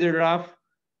 that is a rough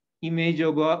image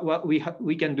of what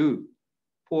we can do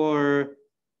for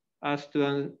us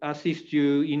to assist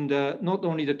you in the not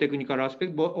only the technical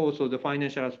aspect but also the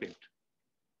financial aspect.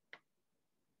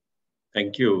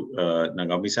 Thank you,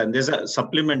 Nagami-san. There's a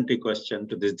supplementary question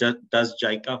to this. Does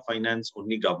JICA finance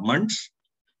only governments,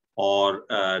 or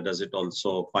does it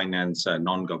also finance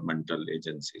non-governmental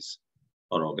agencies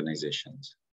or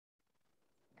organizations?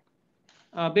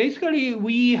 Basically,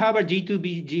 we have a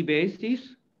G2G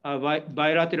basis,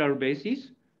 bilateral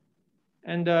basis,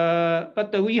 and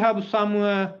but we have some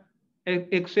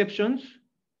exceptions.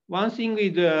 One thing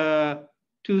is a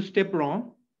two-step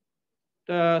loan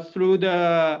through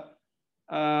the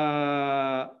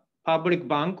public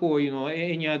bank or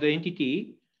any other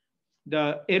entity.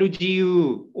 The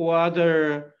LGU or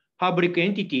other public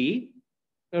entity,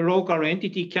 a local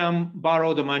entity can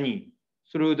borrow the money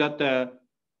through that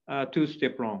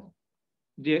two-step loan.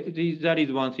 That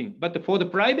is one thing. But for the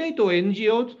private or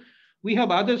NGOs, we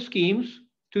have other schemes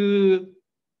to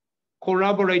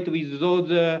collaborate with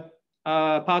those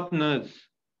partners.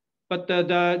 But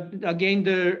again,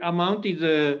 the amount is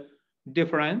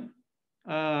different,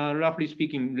 roughly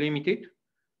speaking, limited.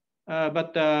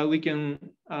 But we can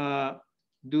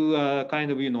do a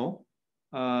kind of,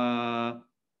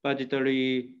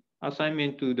 budgetary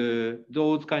assignment to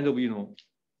those kind of,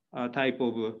 type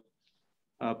of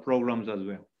programs as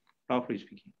well, roughly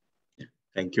speaking.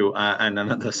 Thank you. And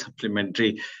another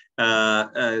supplementary,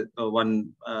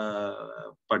 one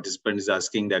participant is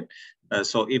asking that,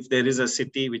 so if there is a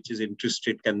city which is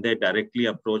interested, can they directly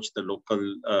approach the local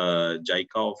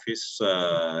JICA office?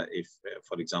 If,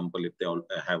 for example, if they all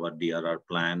have a DRR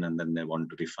plan and then they want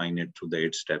to refine it through the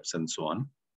 8 steps and so on?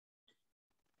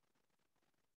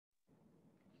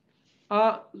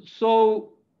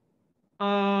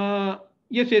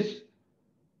 Yes.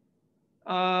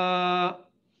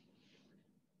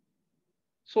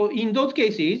 So in those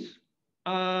cases,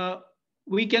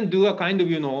 we can do a kind of,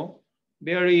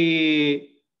 very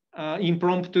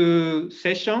impromptu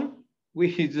session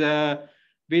with a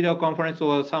video conference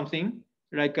or something,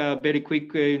 like a very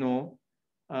quick,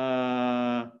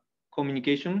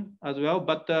 communication as well.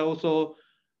 But also,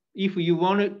 if you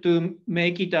wanted to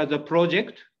make it as a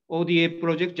project, ODA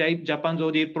project, Japan's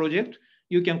ODA project,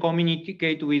 you can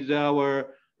communicate with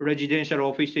our residential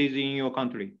offices in your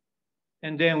country.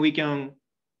 And then we can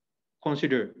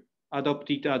consider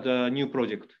adopt it as a new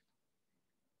project.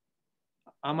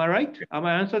 Am I right? Am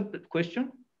I answered the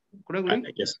question correctly?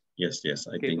 Yes,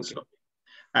 I think so.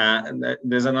 And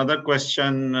there's another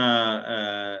question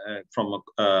from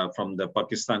the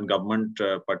Pakistan government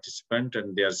participant,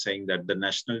 and they are saying that the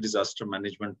National Disaster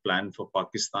Management Plan for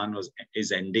Pakistan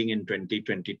is ending in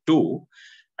 2022,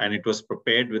 and it was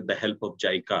prepared with the help of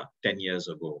JICA 10 years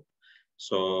ago.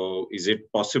 So is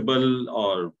it possible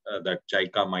or that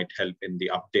JICA might help in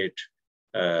the update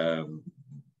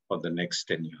for the next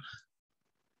 10 years?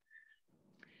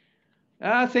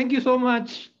 Thank you so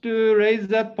much to raise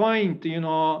that point.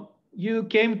 You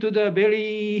came to the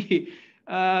very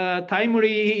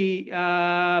timely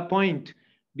point,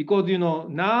 because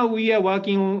now we are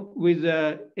working with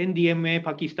NDMA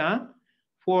Pakistan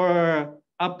for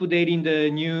updating the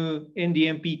new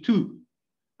NDMP2.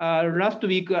 Last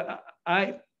week,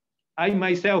 I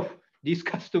myself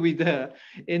discussed with the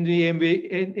NDMA's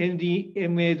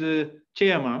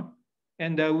chairman,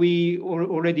 and we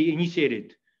already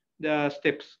initiated the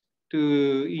steps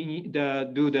to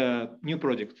do the new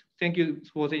project. Thank you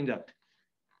for saying that.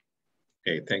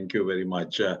 Okay, thank you very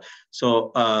much.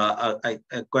 So a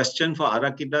question for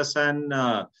ARAKIDA-san.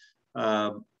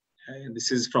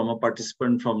 This is from a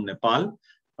participant from Nepal.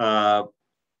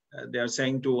 They are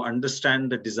saying to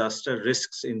understand the disaster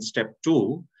risks in step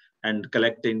 2 and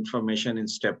collect the information in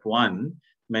step 1.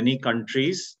 Many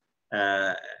countries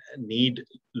need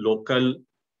local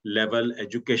level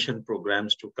education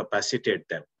programs to capacitate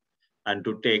them and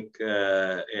to take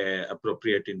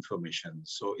appropriate information.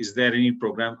 So is there any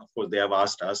program? Of course, they have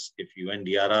asked us if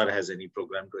UNDRR has any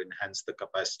program to enhance the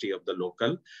capacity of the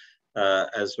local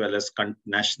as well as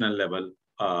national level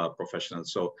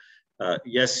professionals. So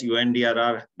yes,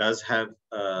 UNDRR does have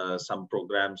some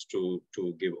programs to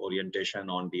give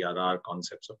orientation on DRR,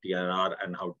 concepts of DRR,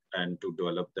 and to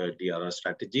develop the DRR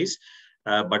strategies.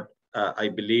 But I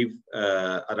believe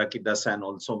ARAKIDA-san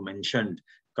also mentioned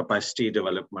capacity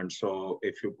development. So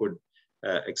if you could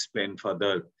explain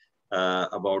further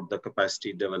about the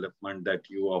capacity development that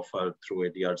you offer through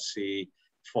ADRC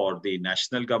for the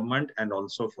national government and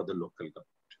also for the local government.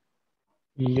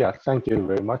 Yeah, thank you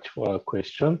very much for a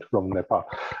question from Nepal.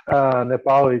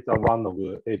 Nepal is one of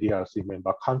the ADRC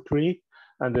member country,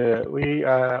 and we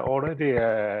already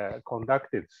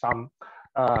conducted some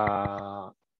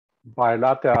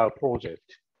bilateral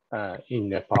project in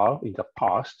Nepal in the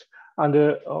past. And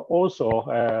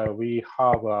also we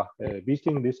have a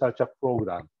visiting researcher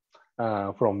program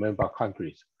from member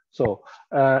countries. So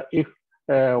if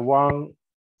one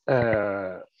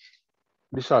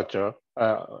researcher,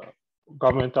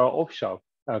 governmental official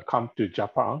come to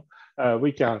Japan,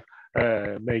 we can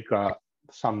make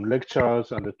some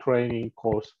lectures and training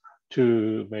course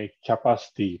to make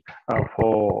capacity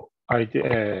for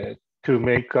to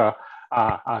make to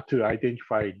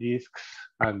identify risks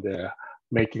and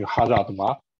making hazard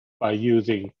map by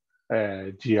using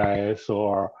GIS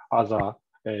or other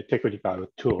technical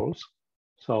tools.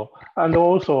 So, and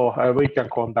also we can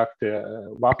conduct a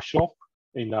workshop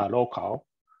in a local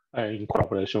in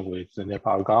collaboration with the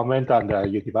Nepal government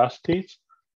and universities,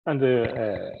 and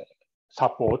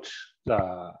support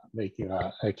the making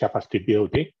a capacity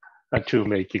building to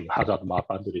making hazard map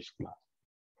and risk map.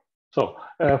 So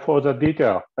for the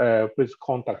detail, please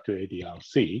contact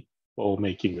ADRC for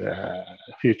making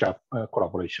future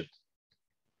collaborations.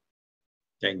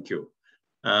 Thank you.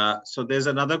 So there's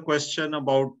another question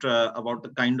about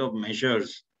the kind of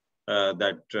measures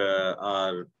that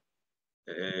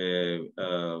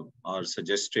are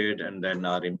suggested and then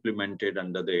are implemented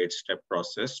under the 8-step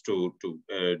process to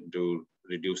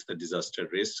reduce the disaster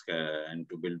risk and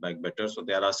to build back better. So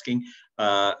they are asking,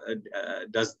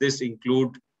 does this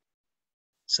include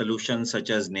solutions such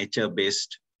as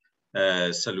nature-based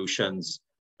solutions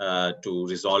to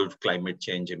resolve climate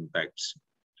change impacts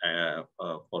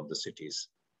for the cities?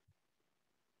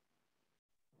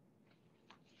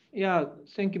 Yeah,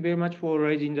 thank you very much for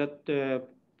raising that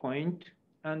point.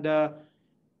 And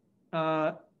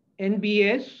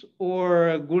NBS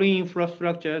or green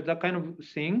infrastructure, that kind of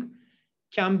thing,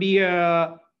 can be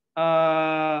a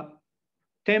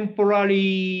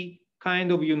temporary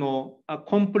kind of, a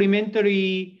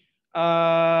complementary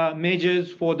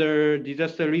measures for the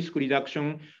disaster risk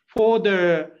reduction for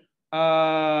the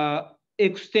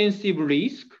extensive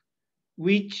risk,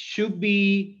 which should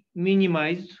be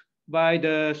minimized by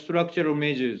the structural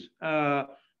measures,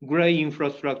 gray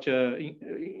infrastructure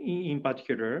in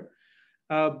particular,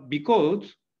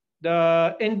 because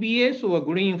the NBS or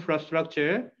green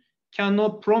infrastructure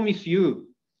cannot promise you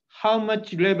how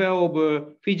much level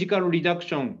of physical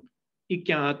reduction it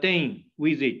can attain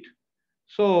with it.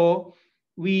 So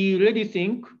we really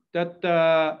think that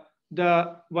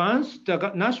once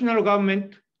the national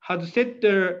government has set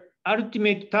the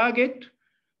ultimate target,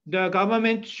 the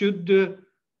government should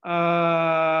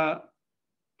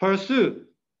pursue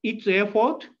its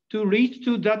effort to reach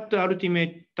to that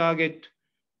ultimate target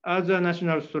as a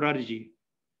national strategy.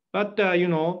 But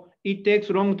it takes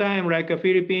a long time. Like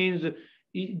Philippines,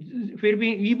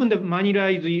 even the Manila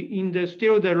is in the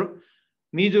still the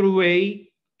middle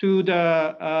way to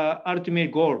the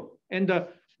ultimate goal, and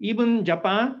even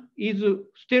Japan is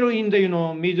still in the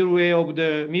middle of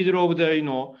the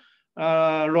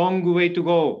long way to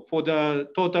go for the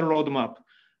total roadmap.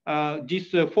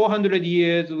 This 400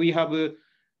 years we have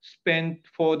spent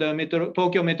for the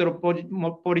Tokyo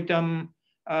metropolitan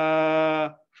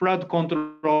flood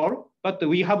control, but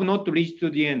we have not reached to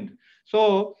the end.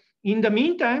 So in the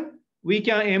meantime, we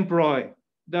can employ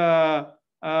the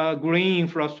green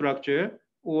infrastructure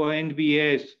or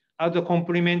NBS as a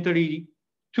complementary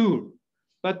tool.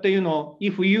 But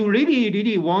if you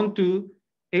really want to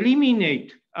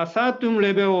eliminate a certain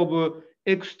level of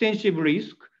extensive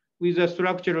risk with the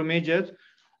structural measures,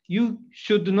 you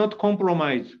should not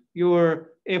compromise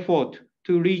your effort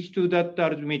to reach to that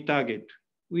ultimate target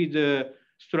with the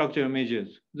structural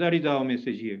measures. That is our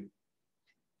message here.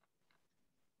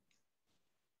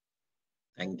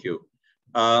 Thank you.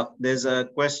 There's a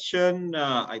question,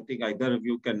 I think either of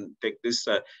you can take this.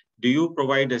 Do you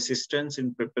provide assistance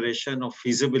in preparation of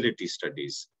feasibility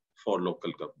studies for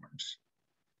local governments?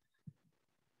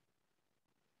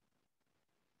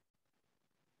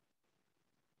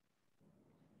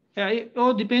 Yeah, it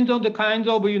all depends on the kinds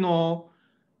of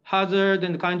hazard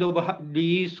and the kind of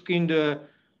risk in the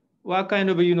what kind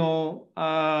of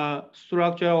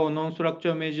structure or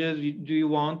non-structure measures do you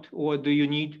want or do you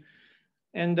need,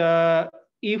 and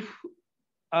if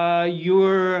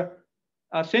your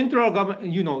central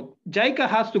government, JICA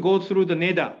has to go through the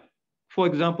NEDA, for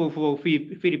example, for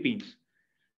Philippines.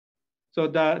 So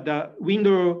the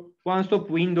window, one-stop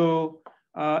window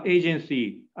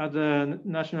agency as a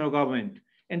national government.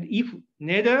 And if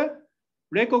NEDA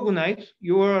recognize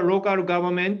your local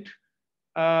government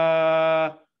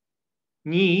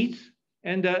needs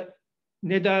and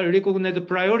NEDA recognize the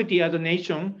priority as a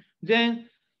nation, then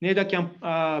NEDA can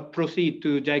proceed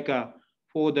to JICA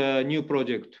for the new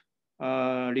project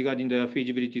regarding the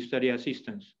feasibility study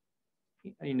assistance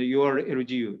in your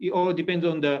LGU. It all depends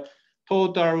on the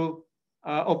total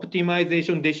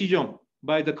optimization decision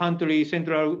by the country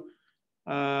central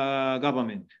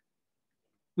government.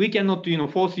 We cannot,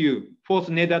 force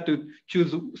NEDA to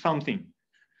choose something.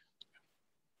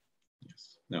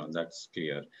 Yes, no, that's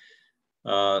clear.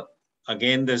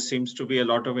 Again, there seems to be a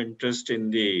lot of interest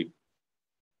in the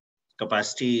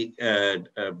capacity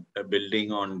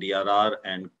building on DRR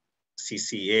and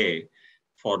CCA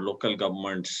for local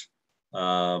governments.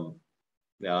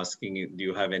 They're asking, do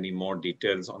you have any more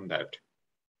details on that?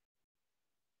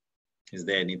 Is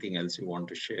there anything else you want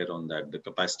to share on that? The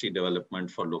capacity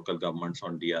development for local governments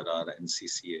on DRR and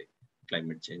CCA,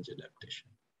 climate change adaptation.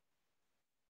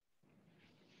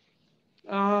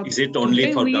 Is it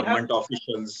only for government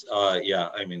officials? Yeah,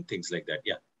 I mean, things like that.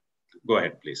 Yeah, go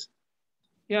ahead, please.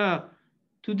 Yeah,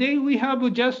 today we have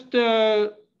just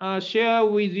share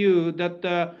with you that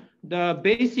the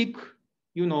basic,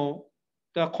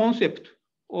 the concept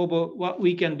of what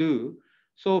we can do.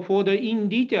 So for the in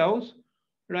details,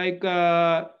 like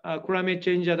climate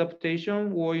change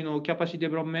adaptation or capacity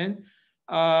development,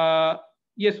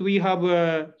 yes, we have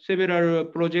several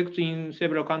projects in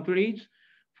several countries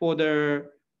for the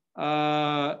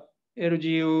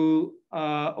LGU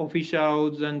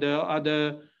officials and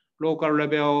other local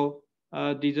level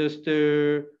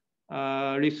disaster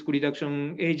risk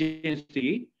reduction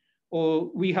agency,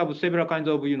 or we have several kinds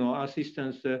of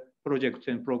assistance projects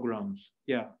and programs.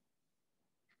 Yeah.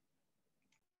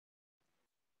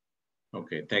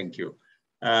 Okay, thank you.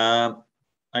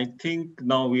 I think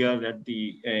now we are at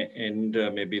the end.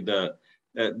 Maybe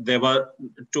there were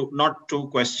not two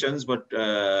questions, but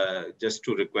just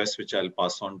two requests which I'll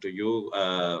pass on to you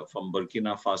from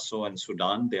Burkina Faso and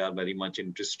Sudan. They are very much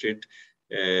interested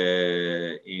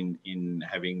in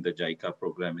having the JICA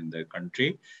program in their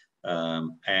country.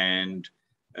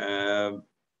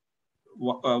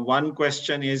 One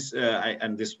question is,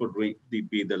 and this would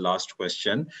be the last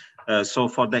question. So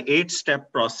for the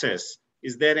 8-step process,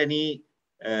 is there any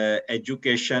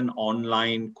education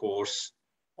online course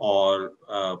or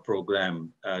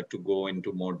program to go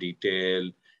into more detail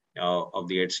of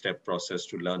the 8-step process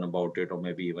to learn about it, or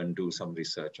maybe even do some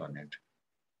research on it?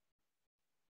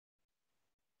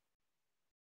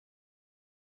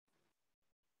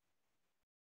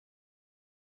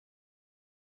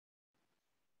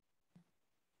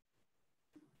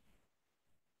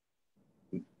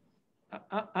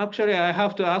 Actually, I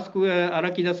have to ask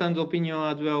Arakida-san's opinion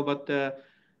as well, but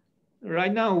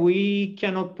right now we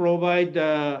cannot provide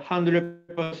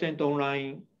 100%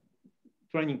 online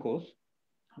training course.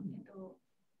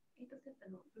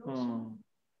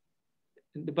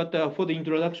 But for the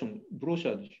introduction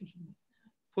brochure,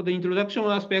 for the introduction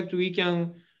aspect, we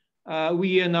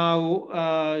are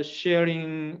now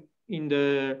sharing in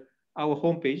our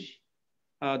homepage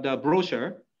the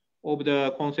brochure of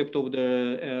the concept of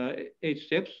the 8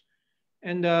 steps,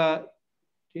 and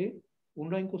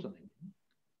online course.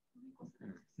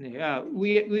 Yeah,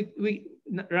 we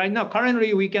right now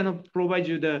currently we cannot provide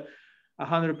you the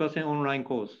 100% online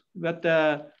course, but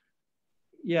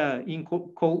yeah, in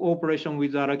cooperation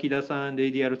with Arakida-san and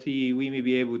ADRC, we may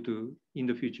be able to in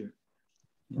the future.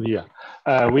 Yeah,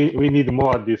 we need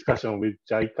more discussion with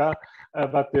JICA,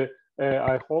 but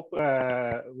I hope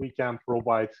we can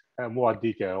provide more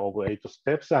detail of 8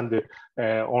 steps and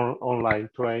online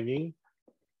training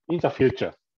in the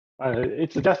future.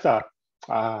 It's just an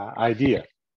idea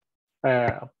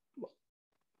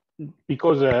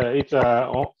because it's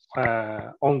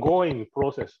an ongoing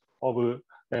process of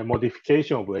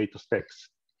modification of 8 steps.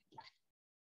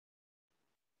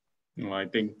 I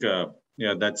think,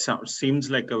 yeah, that seems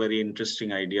like a very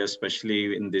interesting idea,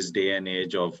 especially in this day and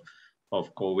age of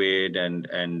COVID,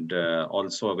 and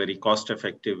also a very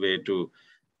cost-effective way to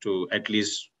at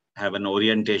least have an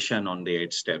orientation on the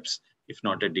 8 steps, if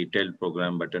not a detailed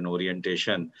program, but an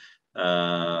orientation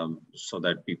so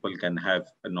that people can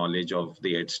have a knowledge of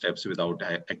the 8 steps without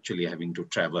actually having to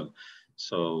travel.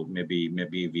 So maybe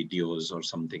videos or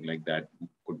something like that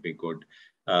could be good.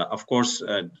 Of course,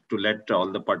 to let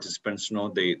all the participants know,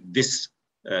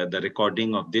 the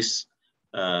recording of this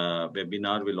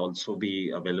webinar will also be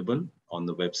available on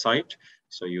the website,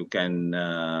 so you can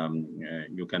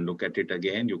look at it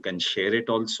again. You can share it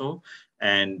also,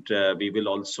 And we will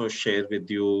also share with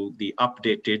you the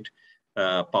updated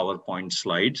PowerPoint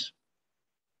slides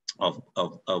of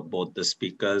both the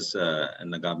speakers,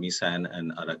 Nagami-san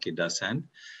and Arakida-san.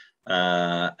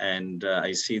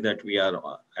 I see that we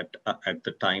are at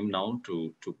the time now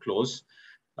to close.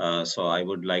 So I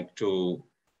would like to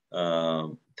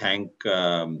thank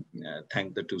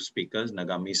the two speakers,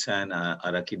 Nagami-san,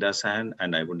 Arakida-san,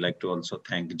 and I would like to also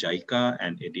thank JICA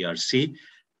and ADRC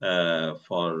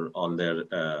for all their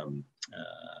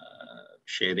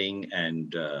sharing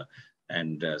and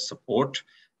support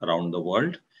around the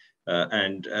world.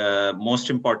 Most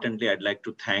importantly, I'd like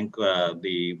to thank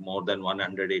the more than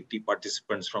 180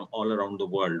 participants from all around the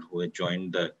world who have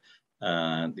joined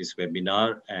this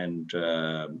webinar, and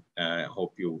I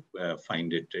hope you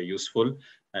find it useful,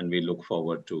 and we look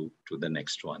forward to the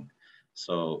next one.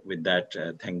 So with that,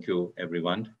 thank you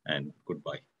everyone, and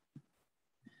goodbye.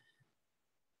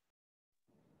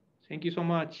 Thank you so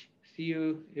much. See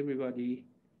you, everybody.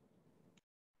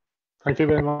 Thank you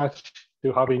very much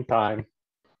for having time.